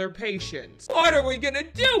some other patients. What are we gonna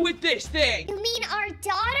do with this thing? You mean our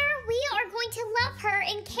daughter? We are going to love her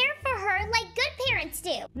and care for her like good parents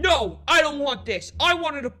do. No, I don't want this. I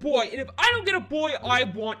wanted a boy, and if I don't get a boy, I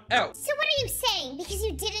want out. So what are you saying? Because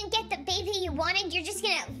you didn't get the baby you wanted, you're just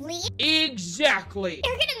gonna leave? Exactly.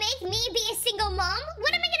 You're gonna make me be a single mom?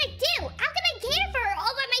 What am I gonna do? How can I care for her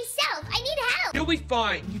all by myself? I need help. You'll be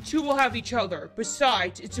fine. You two will have each other.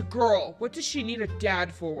 Besides, it's a girl. What does she need a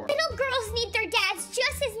dad for? Little girls need their dads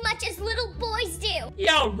just as much as little boys do.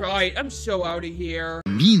 Yeah, right. I'm so out of here.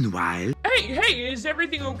 Meanwhile. Hey, is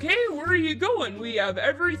everything okay? Where are you going? We have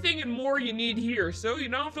everything and more you need here, so you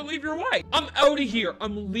don't have to leave your wife. I'm out of here.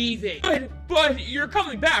 I'm leaving. But you're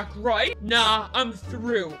coming back, right? Nah, I'm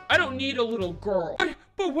through. I don't need a little girl.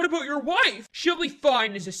 But what about your wife? She'll be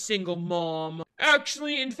fine as a single mom.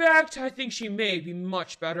 Actually, in fact, I think she may be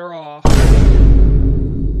much better off.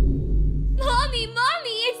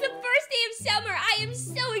 Mommy, it's the first day of summer. I am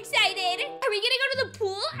so excited. Are we gonna go to the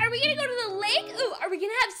pool? Are we gonna go to the lake? Ooh, are we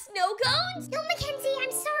gonna have snow cones? No, Mackenzie,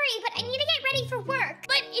 I'm sorry, but I need to get ready for work.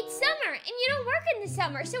 But it's summer, and you don't work in the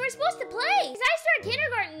summer, so we're supposed to play. Because I start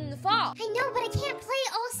kindergarten in the fall. I know, but I can't play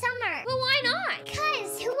all summer. Well, why not?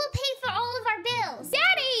 Because who will pay for all of our bills?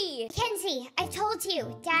 Daddy! Mackenzie, I've told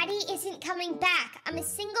you, Daddy isn't coming back. I'm a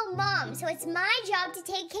single mom, so it's my job to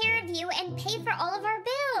take care of you and pay for all of our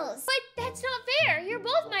bills. But that's not fair. You're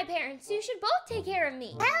both my parents, so you should both take care of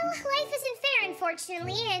me. Well, life isn't fair,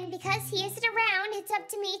 unfortunately, and because he isn't around, it's up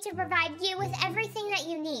to me to provide you with everything that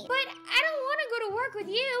you need. But I don't want to go to work with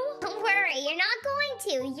you. Don't worry, you're not going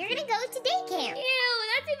to. You're gonna go to day camp. Ew,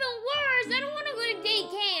 that's even worse. I don't want to go to day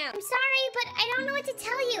camp. I'm sorry, but I don't know what to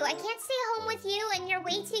tell you. I can't stay home with you, and you're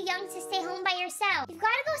way too young to stay home by yourself. You've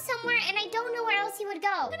got to go somewhere, and I don't know where else you would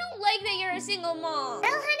go. I don't like that you're a single mom.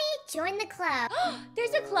 Well, honey, join the club.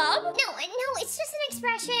 There's a club? No, it's just an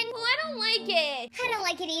expression. Well, I don't like it. I don't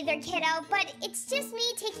like it either, kiddo, but it's just me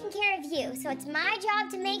taking care of you, so it's my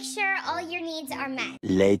job to make sure all your needs are met.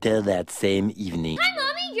 Later that same evening. Hi,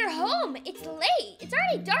 Mommy, you're home. It's late. It's It's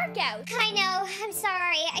already dark out. I know, I'm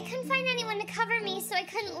sorry. I couldn't find anyone to cover me, so I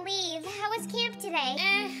couldn't leave. How was camp today?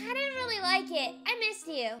 I didn't really like it. I missed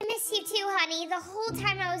you. I missed you too, honey. The whole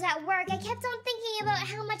time I was at work, I kept on thinking about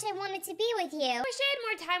how much I wanted to be with you. I wish I had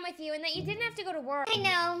more time with you and that you didn't have to go to work. I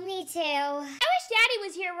know, me too. I wish Daddy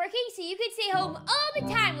was here working so you could stay home all the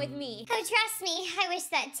time with me. Oh, trust me, I wish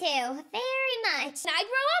that too. Very much. When I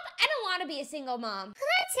grow up, I don't want to be a single mom.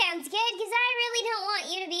 Well, that sounds good, because I really don't want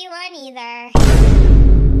you to be one either.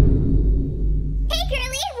 Hey,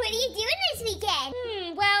 girlie, what are you doing this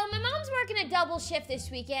weekend? Well, my mom's working a double shift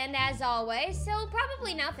this weekend, as always, so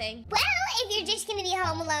probably nothing. Well, if you're just gonna be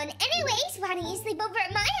home alone anyways, why don't you sleep over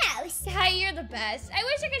at my house? Hi, you're the best. I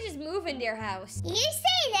wish I could just move into your house. You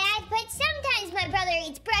say that, but sometimes my brother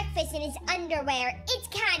eats breakfast in his underwear. It's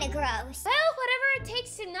kinda gross. Well, whatever it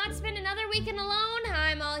takes to not spend another weekend alone,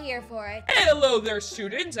 I'm all here for it. Hello there,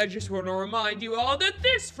 students. I just want to remind you all that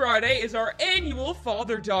this Friday is our annual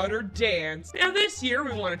father-daughter dance. Now, this year,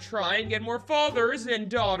 we want to try and get more fathers and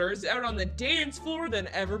daughters out on the dance floor than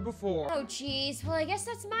ever before. Oh, jeez. Well, I guess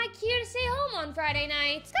that's my cue to stay home on Friday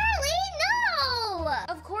night. Girlie, no!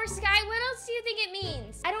 Of course, Sky. What else do you think it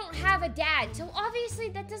means? I don't have a dad, so obviously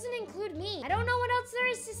that doesn't include me. I don't know what else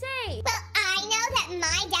there is to say. Well, I know that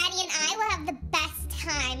my daddy and I will have the best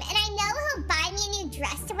time, and I know he'll buy me a new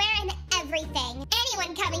dress to wear and everything.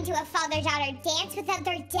 Anyone coming to a father-daughter dance without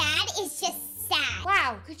their dad is just sad.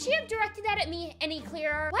 Wow, could she have directed that at me any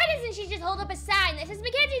clearer? Why doesn't she just hold up a sign that says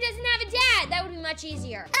Mackenzie doesn't have a dad? That would be much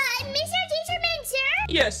easier. Mr. Teacher Mentor?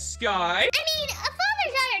 Yes, Sky? I mean, a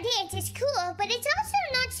father-daughter dance is cool, but it's also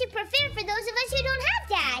not super fair for those of us who don't have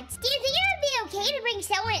dads. Do you think it would be okay to bring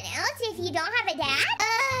someone else if you don't have a dad?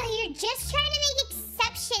 You're just trying to make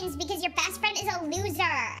exceptions because your best friend is a loser.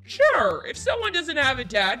 Sure, if someone doesn't have a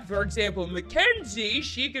dad, for example, Mackenzie,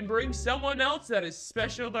 she can bring someone else that is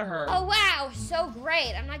special to her. Oh, wow, so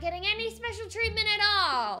great. I'm not getting any special treatment at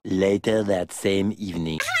all. Later that same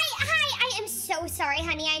evening. Hi, I am so sorry,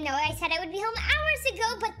 honey. I know I said I would be home hours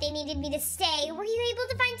ago, but they needed me to stay. Were you able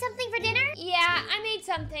to find something for dinner? Yeah, I made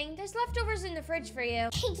something. There's leftovers in the fridge for you.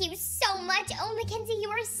 Thank you so much. Oh, Mackenzie, you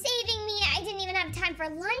are saving me. I didn't even have time for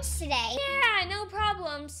lunch today. Yeah, no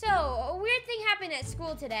problem. So, a weird thing happened at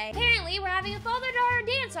school today. Apparently, we're having a father-daughter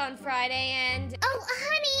dance on Friday, and... Oh,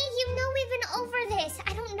 honey, you know we've been over this.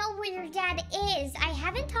 I don't know where your dad is. I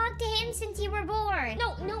haven't talked to him since you were born.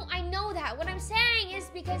 No, I know that. What I'm saying is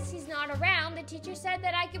because he's not around, the teacher said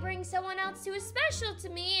that I could bring someone else who is special to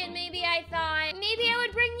me, and maybe I thought, maybe I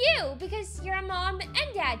would bring you, because you're a mom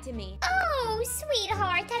and dad to me. Oh,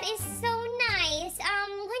 sweetheart, that is so nice.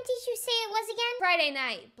 When did you say it was again? Friday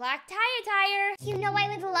night. Black tie attire. You know I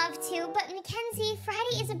would love to, but Mackenzie,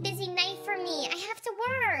 Friday is a busy night for me. I have to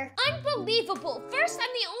work. Unbelievable. First, I'm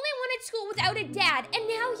the only one at school without a dad, and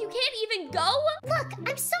now you can't even go? Look,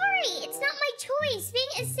 I'm sorry. It's not my choice.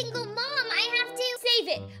 Being a single mom, I have to... Save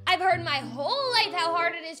it. I've heard my whole life how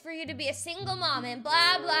hard it is for you to be a single mom and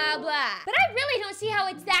blah, blah, blah. But I really don't see how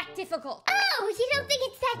it's that difficult. Oh, you don't think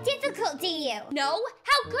it's that difficult, do you? No?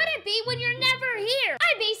 How could it be when you're never here?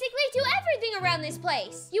 I basically do everything around this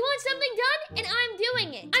place. You want something done, and I'm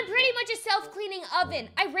doing it. I'm pretty much a self-cleaning oven.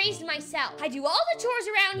 I raised myself. I do all the chores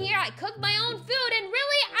around here. I cook my own food, and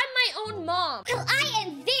really, I'm my own mom. Well, I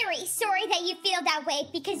am very sorry that you feel that way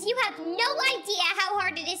because you have no idea how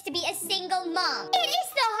hard it is to be a single mom. It is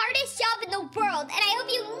the hardest job in the world, and I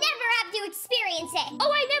hope you never have to experience it.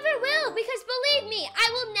 Oh, I never will, because believe me, I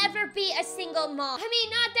will never be a single mom. I mean,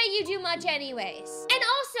 not that you do much anyways. And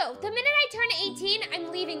also, the minute I turn 18,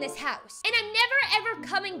 I'm leaving this house. And I'm never ever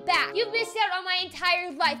coming back. You've missed out on my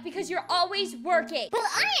entire life because you're always working. Well,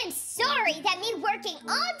 I am sorry that me working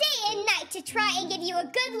all day and night to try and give you a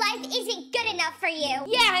good life isn't good enough for you.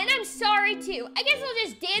 Yeah, and I'm sorry too. I guess I'll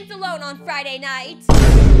just dance alone on Friday night.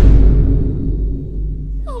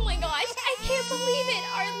 Oh my gosh, I can't believe it.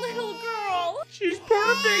 Our little girl. She's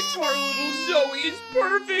perfect. Our little Zoe is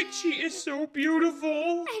perfect. She is so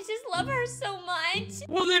beautiful. I just love her so much.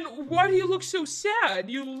 Well then, why do you look so sad?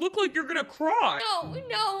 You look like you're gonna cry.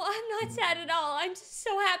 No, I'm not sad at all. I'm just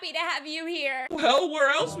so happy to have you here. Well, where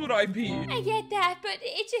else would I be? I get that, but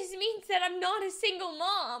it just means that I'm not a single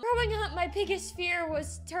mom. Growing up, my biggest fear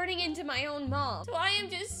was turning into my own mom. So I am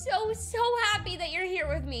just so happy that you're here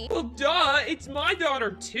with me. Well, duh, it's my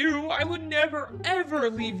daughter too. I would never, ever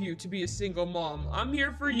leave you to be a single mom. I'm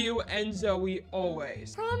here for you and Zoe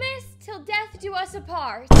always. Promise? Till death do us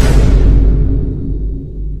apart.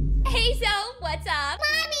 Hey, Zoe, what's up?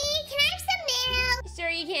 Mommy, can I have some milk? Sure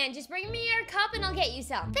you can. Just bring me your cup and I'll get you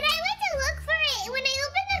some. But I went to look for it. When I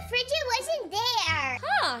opened the Bridget wasn't there.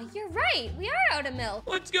 Huh, you're right. We are out of milk.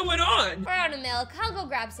 What's going on? We're out of milk. I'll go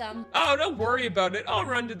grab some. Oh, don't worry about it. I'll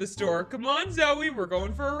run to the store. Come on, Zoe. We're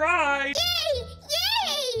going for a ride. Yay!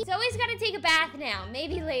 Yay! Zoe's gotta take a bath now.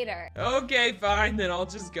 Maybe later. Okay, fine. Then I'll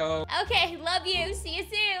just go. Okay, love you. See you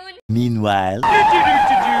soon. Meanwhile.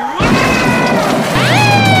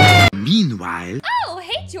 Meanwhile. Oh,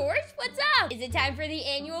 hey, George. What's up? Is it time for the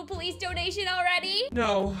annual police donation already?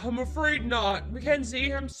 No, I'm afraid not.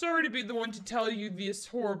 Mackenzie, I'm sorry to be the one to tell you this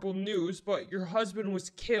horrible news, but your husband was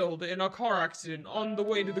killed in a car accident on the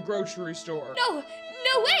way to the grocery store. No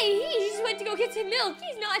way. He just went to go get some milk.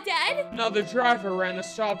 He's not dead. Now the driver ran a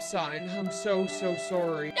stop sign. I'm so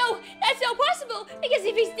sorry. No, that's not possible. Because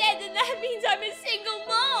if he's dead, then that means I'm a single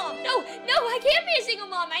mom. No, I can't be a single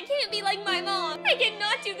mom. I can't be like my mom. I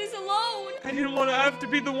cannot do this alone. I didn't want to have to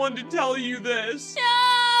be the one to tell you this. No.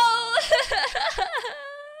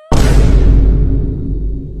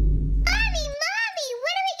 Mommy,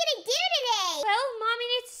 what are we gonna do today? Well, Mommy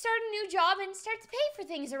needs to start a new job and start to pay for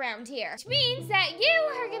things around here. Which means that you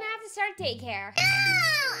are gonna have to start daycare. No,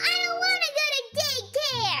 I don't want to go to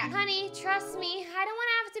daycare. Honey, trust me, I don't want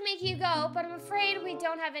to have to make you go, but I'm afraid we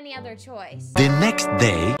don't have any other choice. The next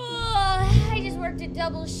day. Oh, I just worked a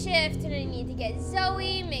double shift and I need to get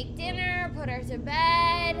Zoe, make dinner, put her to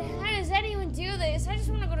bed. How does anyone do this? I just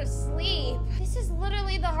want to go to sleep. This is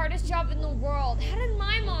literally the hardest job in the world. How did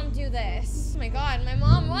my mom do this? Oh my god, my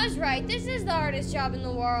mom was right. This is the hardest job in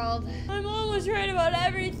the world. My mom was right about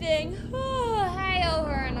everything. Oh, I owe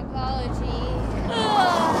her an apology.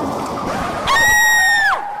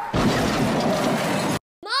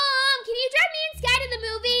 Mom, can you drive me and Sky to the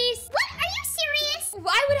movies? What? Are you serious?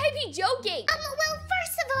 Why would I be joking? Well,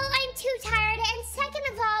 first of all, I'm too tired, and second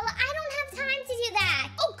of all, I don't have time to do that.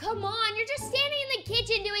 Oh, come on. You're just standing in the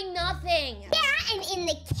kitchen doing nothing. Yeah, and in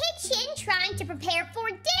the kitchen trying to prepare for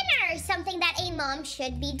dinner, something that a mom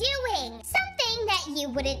should be doing. Something that you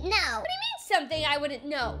wouldn't know. What do you mean something I wouldn't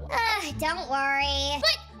know? Don't worry.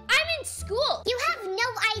 But I'm in school. You have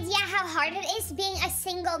no idea how hard it is being a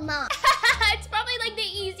single mom. It's probably like the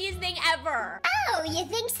easiest thing ever. Oh, you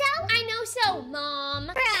think so? I know so, Mom.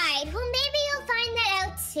 Right, well maybe you'll find that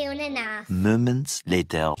out soon enough. Moments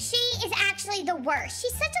later. She is actually the worst.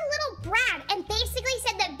 She's such a little brat and basically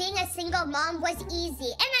said that being a single mom was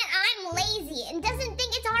easy and that I'm lazy and doesn't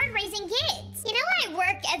think it's hard raising kids. You know I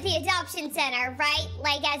work at the adoption center, right?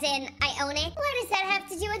 Like as in, I own it. What does that have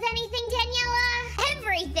to do with anything, Daniela?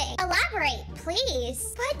 Everything. Elaborate,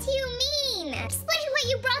 please. What do you mean? Explain why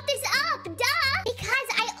you brought this up, duh. Because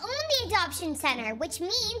I own the adoption center, which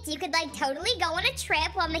means you could like totally go on a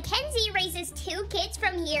trip while Mackenzie raises 2 kids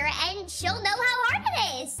from here and she'll know how hard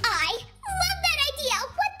it is. I love that idea.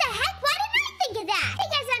 What the heck? Why didn't I think of that? I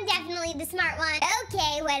guess I'm definitely the smart one.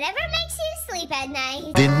 Okay, whatever makes you sleep at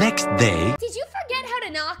night. The next day. Did you forget how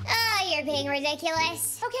to knock? Oh, you're being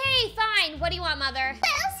ridiculous. Okay, fine. What do you want, Mother?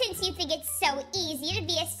 Well, since you think it's so easy to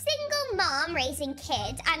be a single mom raising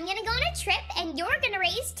kids, I'm gonna go on a trip and you're gonna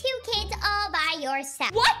raise 2 kids all by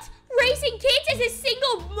yourself. What? Raising kids as a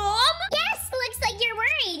single mom? Yes, looks like you're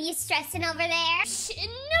worried. You stressing over there?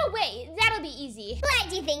 No way. That'll be easy.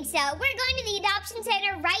 Glad you think so. We're going to the adoption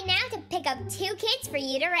center right now to pick up 2 kids for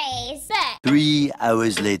you to raise. Bet. 3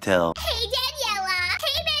 hours later. Hey, Daniela.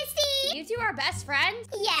 Hey, bestie. You two are best friends?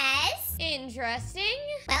 Yes. Interesting.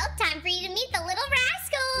 Well, time for you to meet the little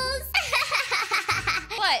rascals.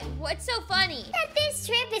 What? What's so funny? That this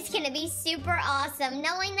trip is gonna be super awesome,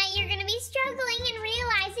 knowing that you're gonna be struggling and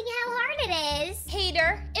realizing how hard it is.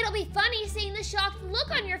 Hater, it'll be funny seeing the shocked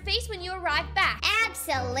look on your face when you arrive back.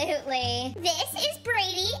 Absolutely. This is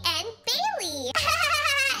Brady and Bailey.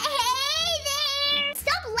 Hey there!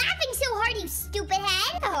 Stop laughing so hard, you stupid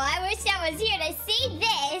head. Oh, I wish I was here to see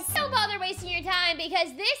this. Don't bother wasting your time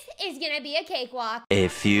because this is gonna be a cakewalk. A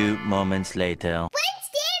few moments later. When's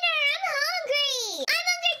dinner? I'm hungry. I'm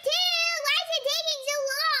hungry too. Why is it taking so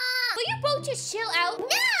long? Will you both just chill out? No,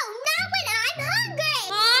 not when I'm hungry.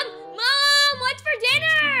 Mom, what's for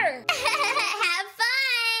dinner? Have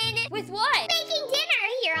fun. With what? Making dinner.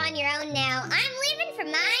 You're on your own now. I'm leaving for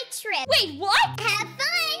my trip. Wait, what? Have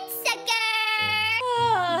fun,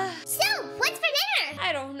 sucker. So, what's for dinner?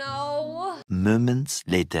 I don't know. Moments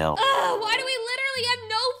later. Why do we literally have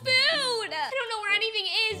no food? I don't know where anything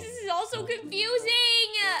is. This is all so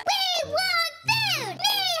confusing. We want food.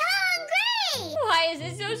 Me hungry. Why is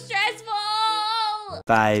this so stressful?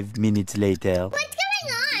 5 minutes later. What's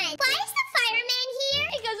going on? Why is the fireman here?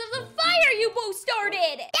 Because of the fire you both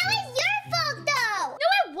started. That was your fault, though. No,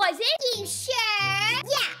 it wasn't. You sure?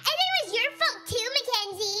 Yeah, and it was your fault too,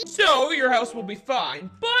 Mackenzie. So, your house will be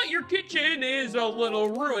fine, but your kitchen is a little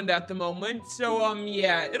ruined at the moment, so,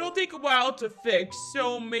 yeah, it'll take a while to fix,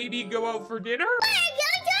 so maybe go out for dinner? We're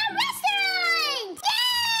going to a restaurant!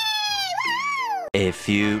 Yay! Woo! A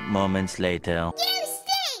few moments later. You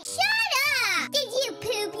stink! Shut up! Did you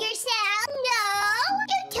poop yourself? No?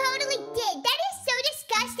 You totally did. That is so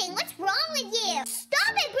disgusting. What's wrong with you?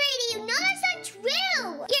 Stop it, Brady. You know that's not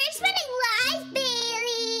true. You're spreading lies,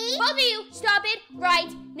 Bailey. Both of you, stop it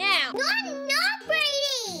right now. No, I'm not,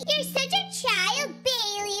 Brady. You're such a child,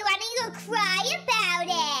 Bailey. Why don't you go cry about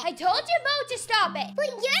it? I told you both to stop it. Well,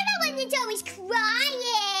 you're the one that's always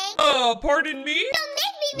crying. Pardon me? Don't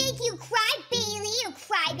make me you cry, Bailey, you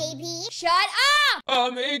crybaby. Shut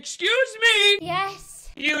up! Excuse me! Yes.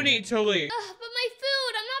 You need to leave. But my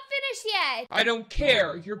food, I'm not finished yet. I don't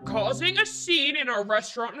care. You're causing a scene, and our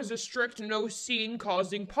restaurant has a strict no scene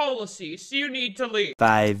causing policy, so you need to leave.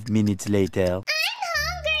 5 minutes later. I'm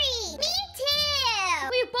hungry. Me too.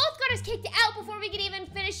 We both got us kicked out before we could even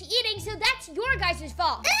finish eating, so that's your guys'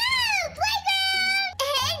 fault. Ooh, playground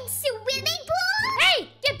and swimming pool. Hey,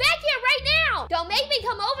 get back here right now! Don't make me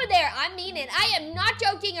come over there. I mean it. I am not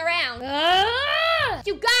joking around.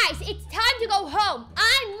 You guys, it's time to go home.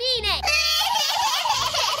 I mean it.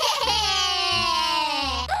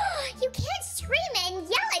 You can't scream and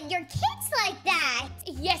yell at your kids like that.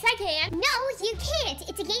 Yes, I can. No, you can't.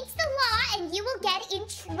 It's against the law and you will get in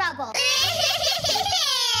trouble.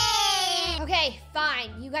 Okay,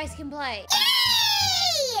 fine. You guys can play.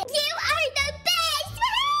 Yay! You are the best!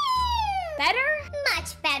 Woohoo! Better?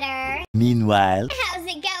 Much better. Meanwhile. How's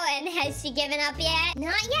it going? Has she given up yet?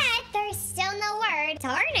 Not yet. There's still no word.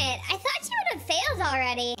 Darn it. I thought she would have failed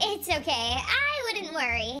already. It's okay. I wouldn't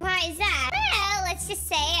worry. Why is that? Well, let's just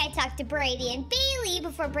say I talked to Brady and Bailey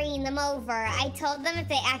before bringing them over. I told them if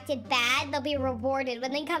they acted bad, they'll be rewarded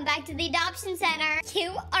when they come back to the adoption center.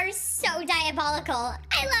 You are so diabolical.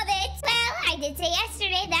 I love it. Well, I did say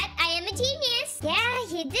yesterday that I am a genius. Yeah,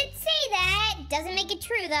 you did say that. Doesn't make it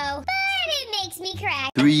true, though. But it makes me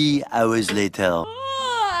crack. 3 hours later. Whoa!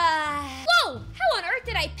 How on earth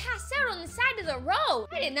did I pass out on the side of the road?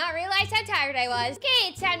 I did not realize how tired I was. Okay,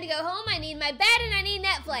 it's time to go home. I need my bed and I need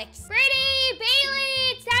Netflix. Brady!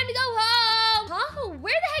 Bailey! It's time to go home! Huh?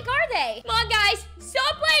 Where the heck are they? Come on, guys!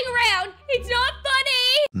 Stop playing around! It's not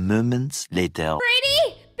funny! Moments later.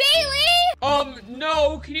 Brady! Bailey!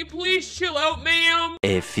 No, can you please chill out, ma'am?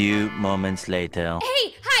 A few moments later.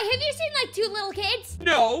 Hey, hi, have you seen like 2 little kids?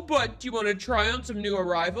 No, but do you want to try on some new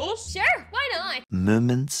arrivals? Sure, why not?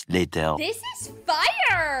 Moments later. This is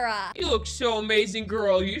fire! You look so amazing,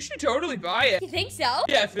 girl. You should totally buy it. You think so?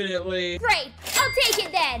 Definitely. Great, I'll take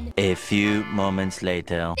it then. A few moments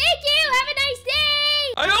later. Thank you, have a nice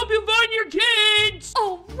day! I hope you find your kids!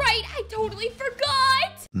 Oh, right, I totally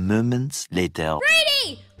forgot! Moments later.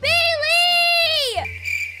 Brady! Bailey!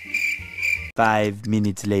 5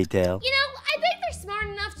 minutes later. You know, I think they're smart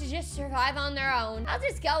enough to just survive on their own. I'll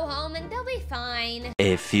just go home and they'll be fine.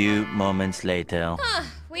 A few moments later. Huh,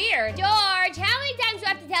 weird. George, how many times do I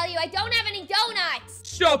have to tell you I don't have any donuts?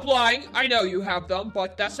 Stop lying. I know you have them,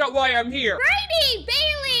 but that's not why I'm here. Brady!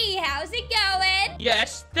 Bailey! How's it going?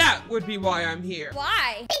 Yes, that would be why I'm here.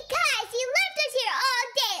 Why? Because you left us here all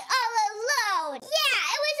day, all alone. Yeah,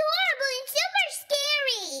 it was horrible and super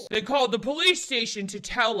scary. They called the police station to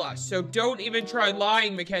tell us, so don't even try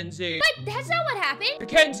lying, Mackenzie. But that's not what happened.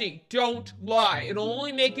 Mackenzie, don't lie. It'll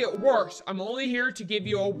only make it worse. I'm only here to give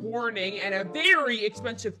you a warning and a very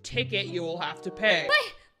expensive ticket you will have to pay.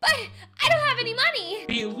 But I don't have any money.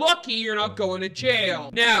 Be lucky you're not going to jail.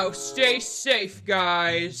 Now, stay safe,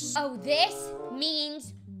 guys. Oh, this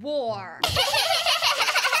means war.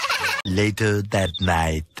 Later that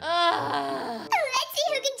night. Let's see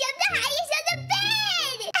who can jump the highest on the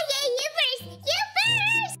bed. Okay, you first. You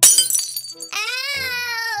first.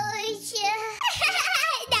 Ouch.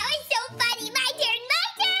 That was so funny. My turn. My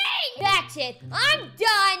turn. That's it. I'm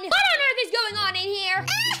done. What on earth is going on in here?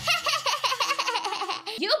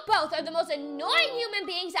 You both are the most annoying human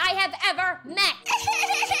beings I have ever met.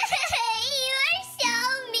 You are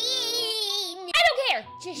so mean. I don't care.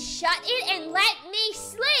 Just shut it and let me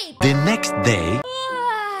sleep. The next day.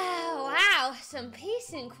 Wow, some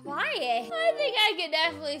peace and quiet. I think I could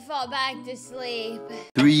definitely fall back to sleep.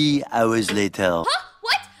 3 hours later. Huh?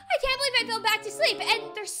 What? I can't believe I fell back to sleep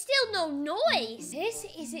and there's still no noise. This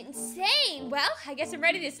is insane. Well, I guess I'm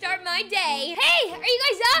ready to start my day. Hey, are you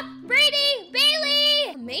guys up? Brady,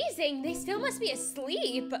 Bailey. Amazing, they still must be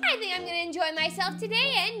asleep. I think I'm gonna enjoy myself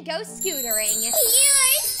today and go scootering. You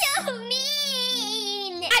are so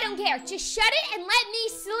mean. I don't care, just shut it and let me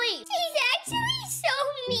sleep. He's actually so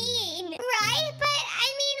mean. Right? But, I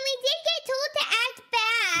mean, we did get told to act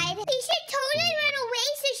bad. We should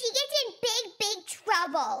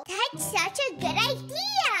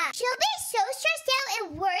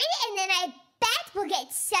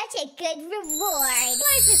reward.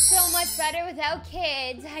 Life is so much better without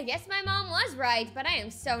kids. I guess my mom was right, but I am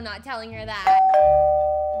so not telling her that.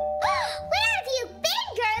 Where have you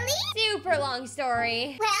been, girly? Super long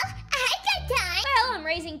story. Well, I got time. Well, I'm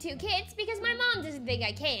raising 2 kids because my mom doesn't think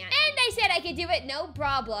I can. And I said I could do it no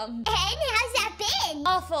problem. And how's that been?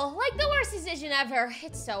 Awful. Like the worst decision ever.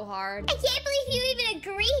 It's so hard. I can't believe you even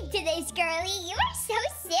agreed to this, girly. You are so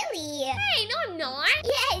silly. Hey, no I'm not.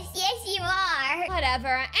 Yes, you are.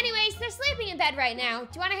 Whatever. Anyways, they're sleeping in bed right now. Do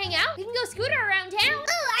you want to hang out? We can go scooter around town.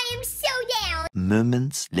 Oh, I am so down.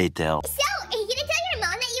 Moments later. So, are you gonna tell your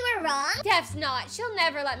mom that you were wrong? Def's not. She'll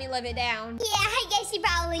never let me live it down. Yeah, I guess she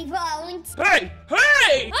probably won't. Hey!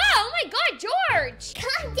 Oh my god, George!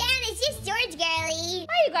 Calm down, it's just George, girly.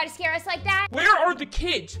 Why you gotta scare us like that? Where are the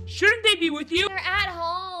kids? Shouldn't they be with you? They're at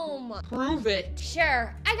home. Prove it.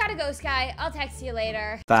 Sure. I gotta go, Sky. I'll text you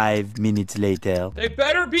later. 5 minutes later. They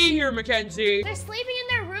better be here, Mackenzie. They're sleeping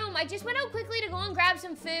in their room. I just went out quickly to go and grab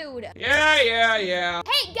some food. Yeah.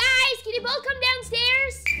 Hey, guys! Can you both come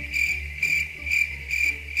downstairs?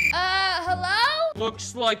 Hello?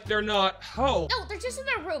 Looks like they're not home. No, they're just in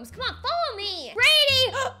their rooms. Come on, follow me.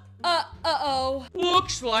 Brady! Uh-oh.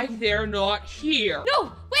 Looks like they're not here.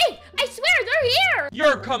 No, wait! I swear they're here!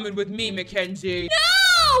 You're coming with me, Mackenzie.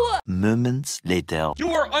 No! Moments later.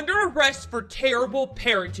 You are under arrest for terrible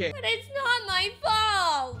parenting. But it's not my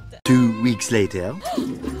fault. 2 weeks later.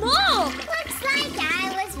 Mom! Looks like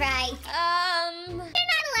I was right. You're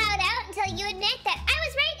not allowed out until you admit that I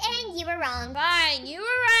was right and you were wrong. Fine, you were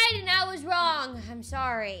right and I was wrong. I'm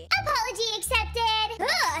sorry. Apology accepted.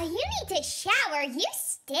 Ugh, you need to shower. You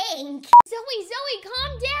stink. Zoe,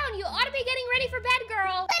 calm down. You ought to be getting ready for bed,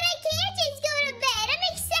 girl. But I can't just go to bed. I'm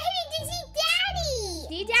excited to see Daddy.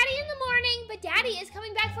 See Daddy in the morning, but Daddy is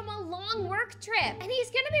coming back from a long work trip. And he's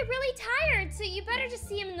gonna be really tired, so you better just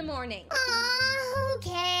see him in the morning. Oh,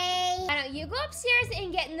 okay. Why don't you go upstairs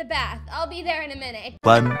and get in the bath? I'll be there in a minute.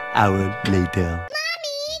 1 hour later.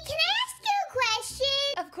 Mommy, can I ask you a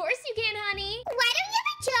question? Of course you can, honey. Why don't you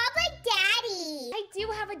have a job like Daddy? I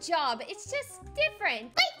do have a job. It's just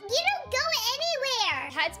different. But you don't go anywhere.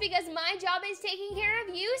 That's because my job is taking care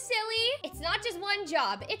of you, silly. It's not just one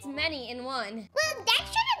job. It's many in one. Well, that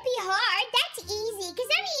shouldn't be hard. That's easy, because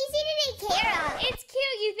I'm easy to take care of. It's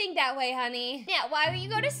cute you think that way, honey. Now, why don't you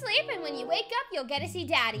go to sleep, and when you wake up, you'll get to see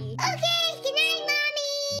Daddy. Okay, good night,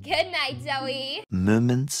 Mommy. Good night, Zoe.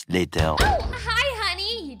 Moments later. Oh, hi,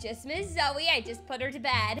 honey. You just missed Zoe. I just put her to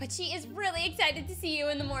bed. But she is really excited to see you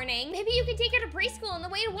in the morning. Maybe you can take her to preschool on the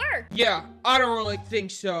way to work. Yeah, I don't really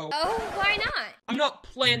think so. Oh, why not? I'm not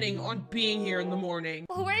planning on being here in the morning.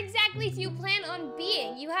 Well, where exactly do you plan on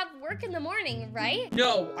being? You have work in the morning, right?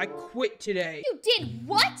 No, I quit today. You did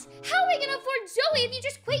what? How are we gonna afford Zoe if you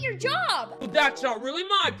just quit your job? But that's not really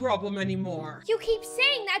my problem anymore. You keep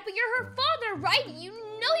saying that, but you're her father, right? You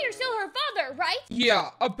know you're still her father, right? Yeah,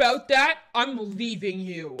 about that, I'm leaving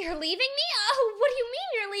you. You're leaving me? Oh, what do you mean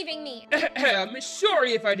you're leaving me? I'm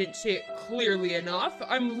sorry if I didn't say it clearly enough.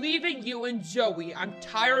 I'm leaving you and Zoe. I'm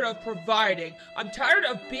tired of providing. I'm tired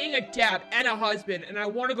of being a dad and a husband, and I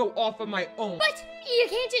want to go off on my own. But you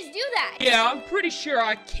can't just do that. Yeah, I'm pretty sure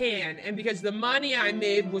I can, and because the money I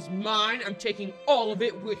made was mine, I'm taking all of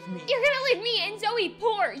it with me. You're gonna leave me and Zoe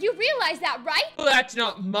poor. You realize that, right? Well, that's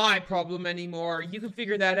not my problem anymore. You can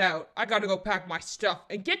figure that out. I gotta go pack my stuff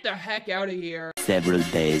and get the heck out of here. Several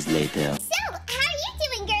days later. So, how are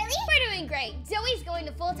you doing, girly? We're doing great. Zoe's going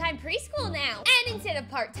to full-time preschool now. And instead of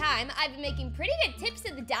part-time, I've been making pretty good tips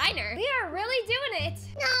at the diner. We are really doing it.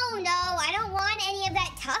 No, I don't want any of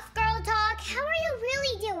that tough girl talk. How are you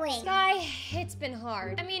really doing? Sky, it's been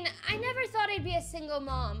hard. I mean, I never thought I'd be a single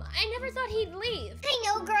mom. I never thought he'd leave. I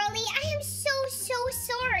know, girly. I am so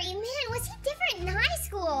sorry. Man, was he different in high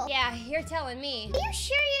school? Yeah, you're telling me. Are you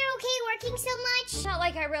sure you're okay working so much? It's not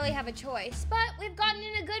like I really have a choice, but we've gotten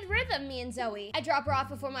in a good rhythm, me and Zoe. I drop her off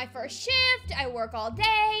before my first shift, I work all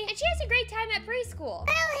day, and she has a great time at preschool.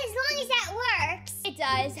 Well, as long as that works. It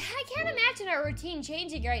does. I can't imagine our routine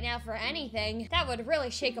changing right now for anything. That would really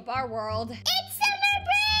shake up our world. It's summer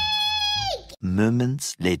break!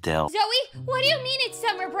 Moments later. Zoe, what do you mean it's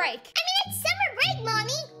summer break? I mean, it's summer break,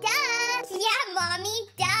 Mommy. Duh. Yeah, Mommy.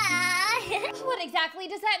 Duh. What exactly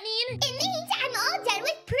does that mean? It means I'm all done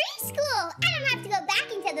with preschool. I don't have to go back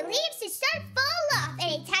until the leaves just start fall off,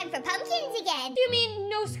 and it's time for pumpkins again. You mean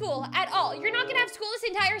no school at all? You're not gonna have school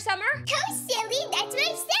this entire summer? How silly, that's what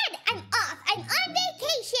I said. I'm off. I'm on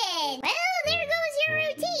vacation. Well, there goes your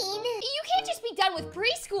routine. You can't just be done with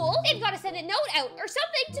preschool. They've got to send a note out or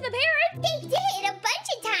something to the parents. They did a bunch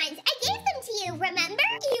of times. I gave them to you. remember?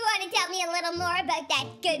 You want to tell me a little more about that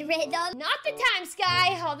good rhythm? Not the time,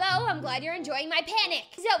 Sky, although I'm glad you're enjoying my panic.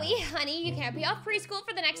 Zoe, honey, you can't be off preschool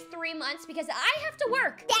for the next 3 months because I have to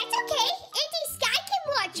work. That's okay. Auntie Sky can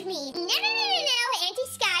watch me. No.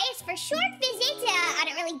 Auntie Sky is for short visits. I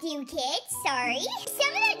don't really do kids, sorry. Some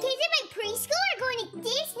of the kids in my preschool are going to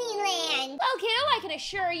Disneyland. Well, kiddo, I can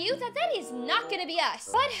assure you that that is not gonna be us.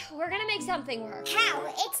 But we're gonna make something work. How?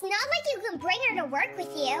 It's not like you can bring her to work with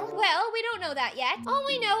you. Well, we don't know that yet. All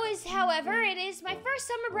we know is, however, it is my first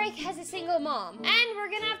summer break as a single mom. And we're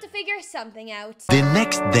gonna have to figure something out. The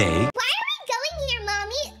next day. Why are we going here,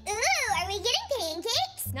 Mommy? Ooh, are we getting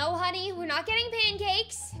pancakes? No, honey, we're not getting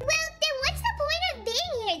pancakes. Well, then what's the point of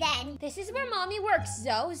being here then? This is where Mommy works,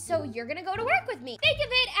 Zoe, so you're gonna go to work with me. Think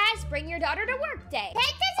of it as bring your daughter to work day.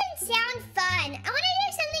 That doesn't sound fun. I want to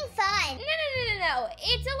do something fun. No.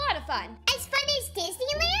 It's a lot of fun. As fun as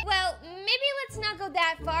Disneyland? Well, maybe let's not go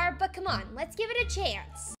that far, but come on, let's give it a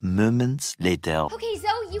chance. Moments later. Okay,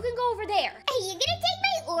 Zoe, you can go over there. Are you gonna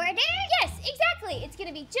take my order? Yes, exactly. It's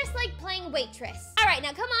gonna be just like playing waitress. All right,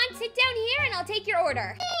 now come on, sit down here and I'll take your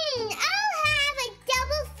order. I'll have a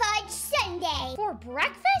double fudge sundae. For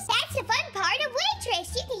breakfast? That's the fun part of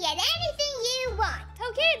waitress. You can get anything you want.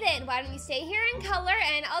 Okay then, why don't you stay here in color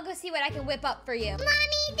and I'll go see what I can whip up for you.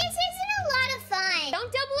 Mommy, this isn't a lot of fun.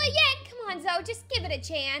 Don't double it yet. Come on, Zoe, just give it a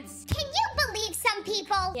chance. Can you believe some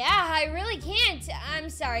people? Yeah, I really can't. I'm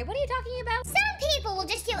sorry, what are you talking about? Some people will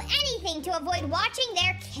just do anything to avoid watching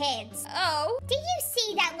their kids. Oh? Did you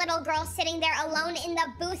see that little girl sitting there alone in the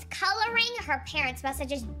booth coloring? Her parents must have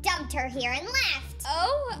just dumped her here and left.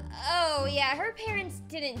 Oh, yeah, her parents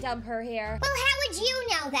didn't dump her here. Well, how would you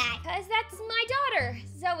know that? Because that's my daughter,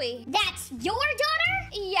 Zoe. That's your daughter?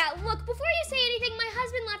 Yeah, look, before you say anything, my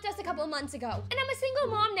husband left us a couple months ago. And I'm a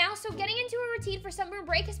single mom now, so getting into a routine for summer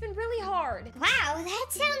break has been really hard. Wow, that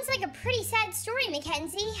sounds like a pretty sad story,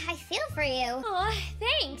 Mackenzie. I feel for you. Aw,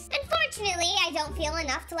 thanks. Unfortunately, I don't feel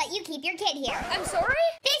enough to let you keep your kid here. I'm sorry?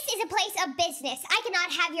 This is a place of business. I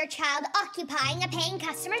cannot have your child occupying a paying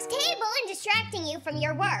customer's table and distracting you from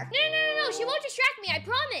your work. No, she won't distract me, I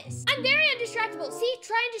promise. I'm very undistractable. See,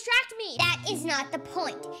 try and distract me. That is not the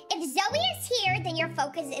point. If Zoe is here, then your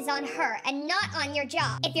focus is on her and not on your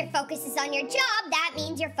job. If your focus is on your job, that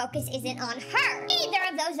means your focus isn't on her. Either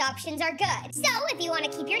of those options are good. So if you want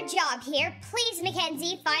to keep your job here, please,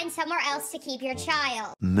 Mackenzie, find somewhere else to keep your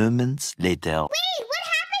child. Moments later. Wait, what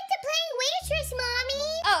happened to playing waitress, Mommy?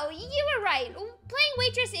 Oh, you were right. Playing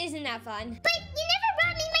waitress isn't that fun. But you never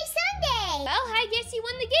brought me my sundae. Well, I guess you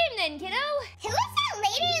won the game then, kiddo. Who was that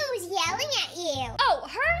lady who was yelling at you? Oh,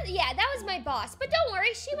 her? Yeah, that was my boss. But don't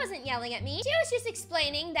worry, she wasn't yelling at me. She was just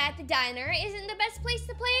explaining that the diner isn't the best place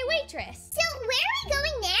to play a waitress. So where are we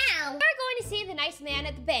going now? We're going to see the nice man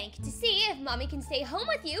at the bank to see if Mommy can stay home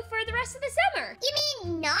with you for the rest of the summer. You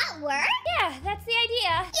mean not work? Yeah, that's the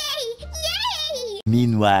idea. Yay! Yay!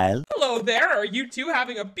 Meanwhile. Hello there, are you two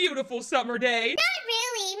having a beautiful summer day? Not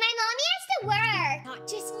really. My mommy has to work. Not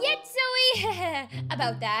just yet, Zoe.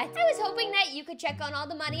 About that, I was hoping that you could check on all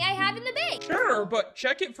the money I have in the bank. Sure, but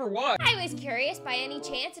check it for what? I was curious by any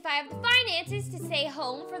chance if I have the finances to stay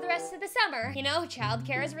home for the rest of the summer. You know,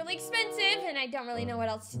 childcare is really expensive and I don't really know what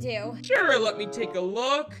else to do. Sure, let me take a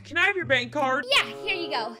look. Can I have your bank card? Yeah, here you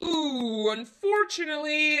go. Ooh,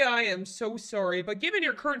 unfortunately, I am so sorry, but given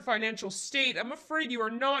your current financial state, I'm afraid you are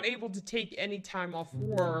not able to take any time off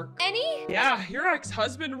work. Any? Yeah, your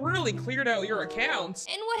ex-husband really cleared out your accounts.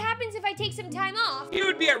 And what happens if I take some time off? You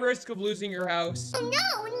would be at risk of losing your house. Oh no,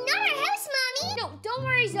 not our house, Mommy. No, don't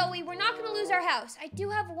worry, Zoe. We're not gonna lose our house. I do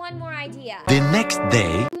have one more idea. The next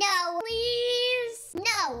day. No. Please?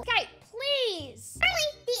 No. Sky, please. Really?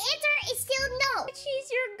 The answer is still no. But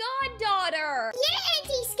she's your goddaughter. Yeah,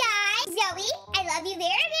 Auntie Sky. Zoe, I love you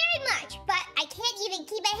very, very much, but I can't even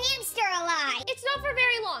keep a hamster alive. It's not for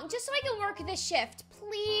very long, just so I can work this shift.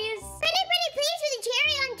 Please? Pretty please with a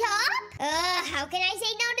cherry on top? How can I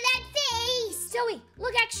say no to that face? Zoe,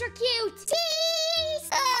 look extra cute. Tease!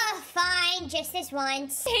 Fine, just this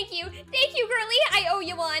once. Thank you, girlie. I owe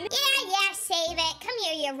you one. Yeah, save it. Come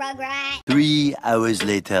here, you rugrat. 3 hours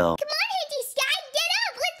later. Come on, Auntie Sky, get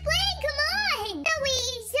up. Let's play, come on.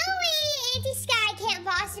 Zoe, Auntie Sky can't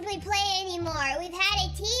possibly play anymore. We've had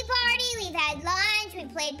a tea party, we've had lunch,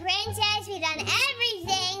 we've played princess, we've done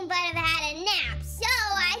everything but have had a nap. So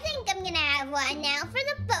I think I'm gonna have one now for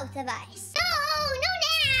the both of us. No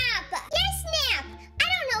nap. Yes, nap. I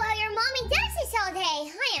don't know how your mommy does this all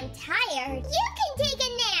day. I am tired. You can take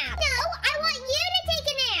a nap. No, I want you to take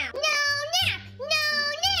a nap. No nap.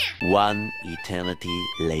 1 eternity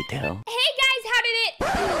later. Hey guys, how did it?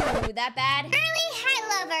 Ooh, that bad? Girlie, I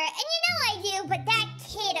love her, and you know I do, but that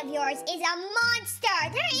kid of yours is a monster.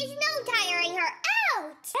 There is no tiring her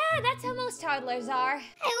out. Yeah, that's how most toddlers are.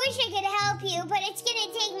 I wish I could help you, but it's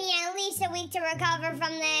gonna take me at least a week to recover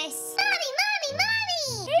from this. Mommy, Mommy,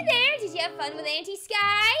 Mommy! Hey there, did you have fun with Auntie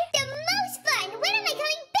Sky? The most fun! When am I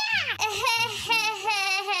coming back?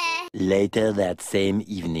 Later that same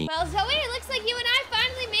evening. Well, Zoe, it looks like you and I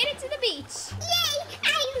finally made it to the beach. Yay!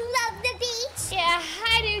 I love the beach! Yeah,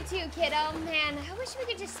 I do too, kiddo. Man, I wish we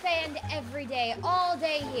could just spend every day, all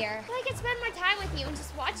day here. So I could spend more time with you and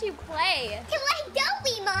just watch you play. Why don't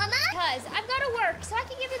we, Mama? Because I've got to work, so I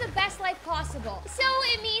can give you the best life possible. So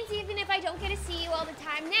it means even if I don't get to see you all the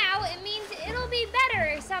time now, it means it'll be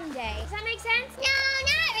better someday. Does that make sense? No,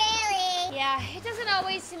 not really. Yeah, it doesn't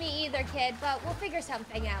always to me either, kid, but we'll figure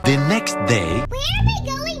something out. The next day. Where am I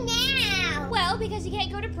going now? Well, because you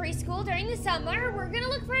can't go to preschool during the summer, we're gonna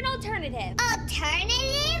look for an alternative.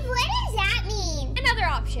 Alternative? What does that mean? Another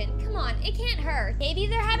option. Come on, it can't hurt. Maybe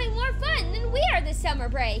they're having more fun than we are this summer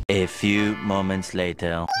break. A few moments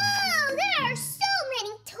later. Whoa, there are so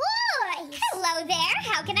many toys. Hello there,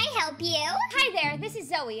 how can I help you? Hi there, this is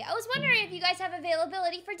Zoe. I was wondering if you guys have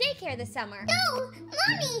availability for daycare this summer. No, Mommy,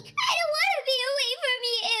 I don't want to be away from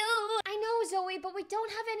you. I know, Zoe, but we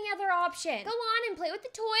don't have any other option. Go on and play with the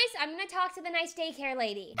toys. I'm gonna talk to the nice daycare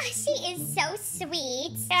lady. She is so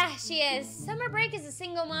sweet. Yeah, she is. Summer break as a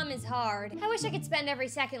single mom is hard. I wish I could spend every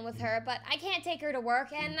second with her, but I can't take her to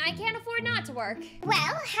work, and I can't afford not to work. Well,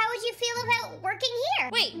 how would you feel about working here?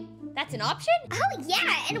 Wait, that's an option? Oh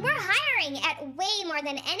yeah, and we're hiring at way more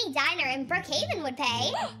than any diner in Brookhaven would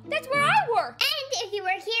pay. That's where I work. And if you were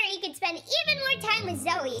here, you could spend even more time with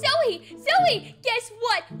Zoe. Zoe, guess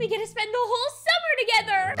what? We get to spend the whole summer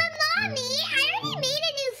together. But Mommy, I already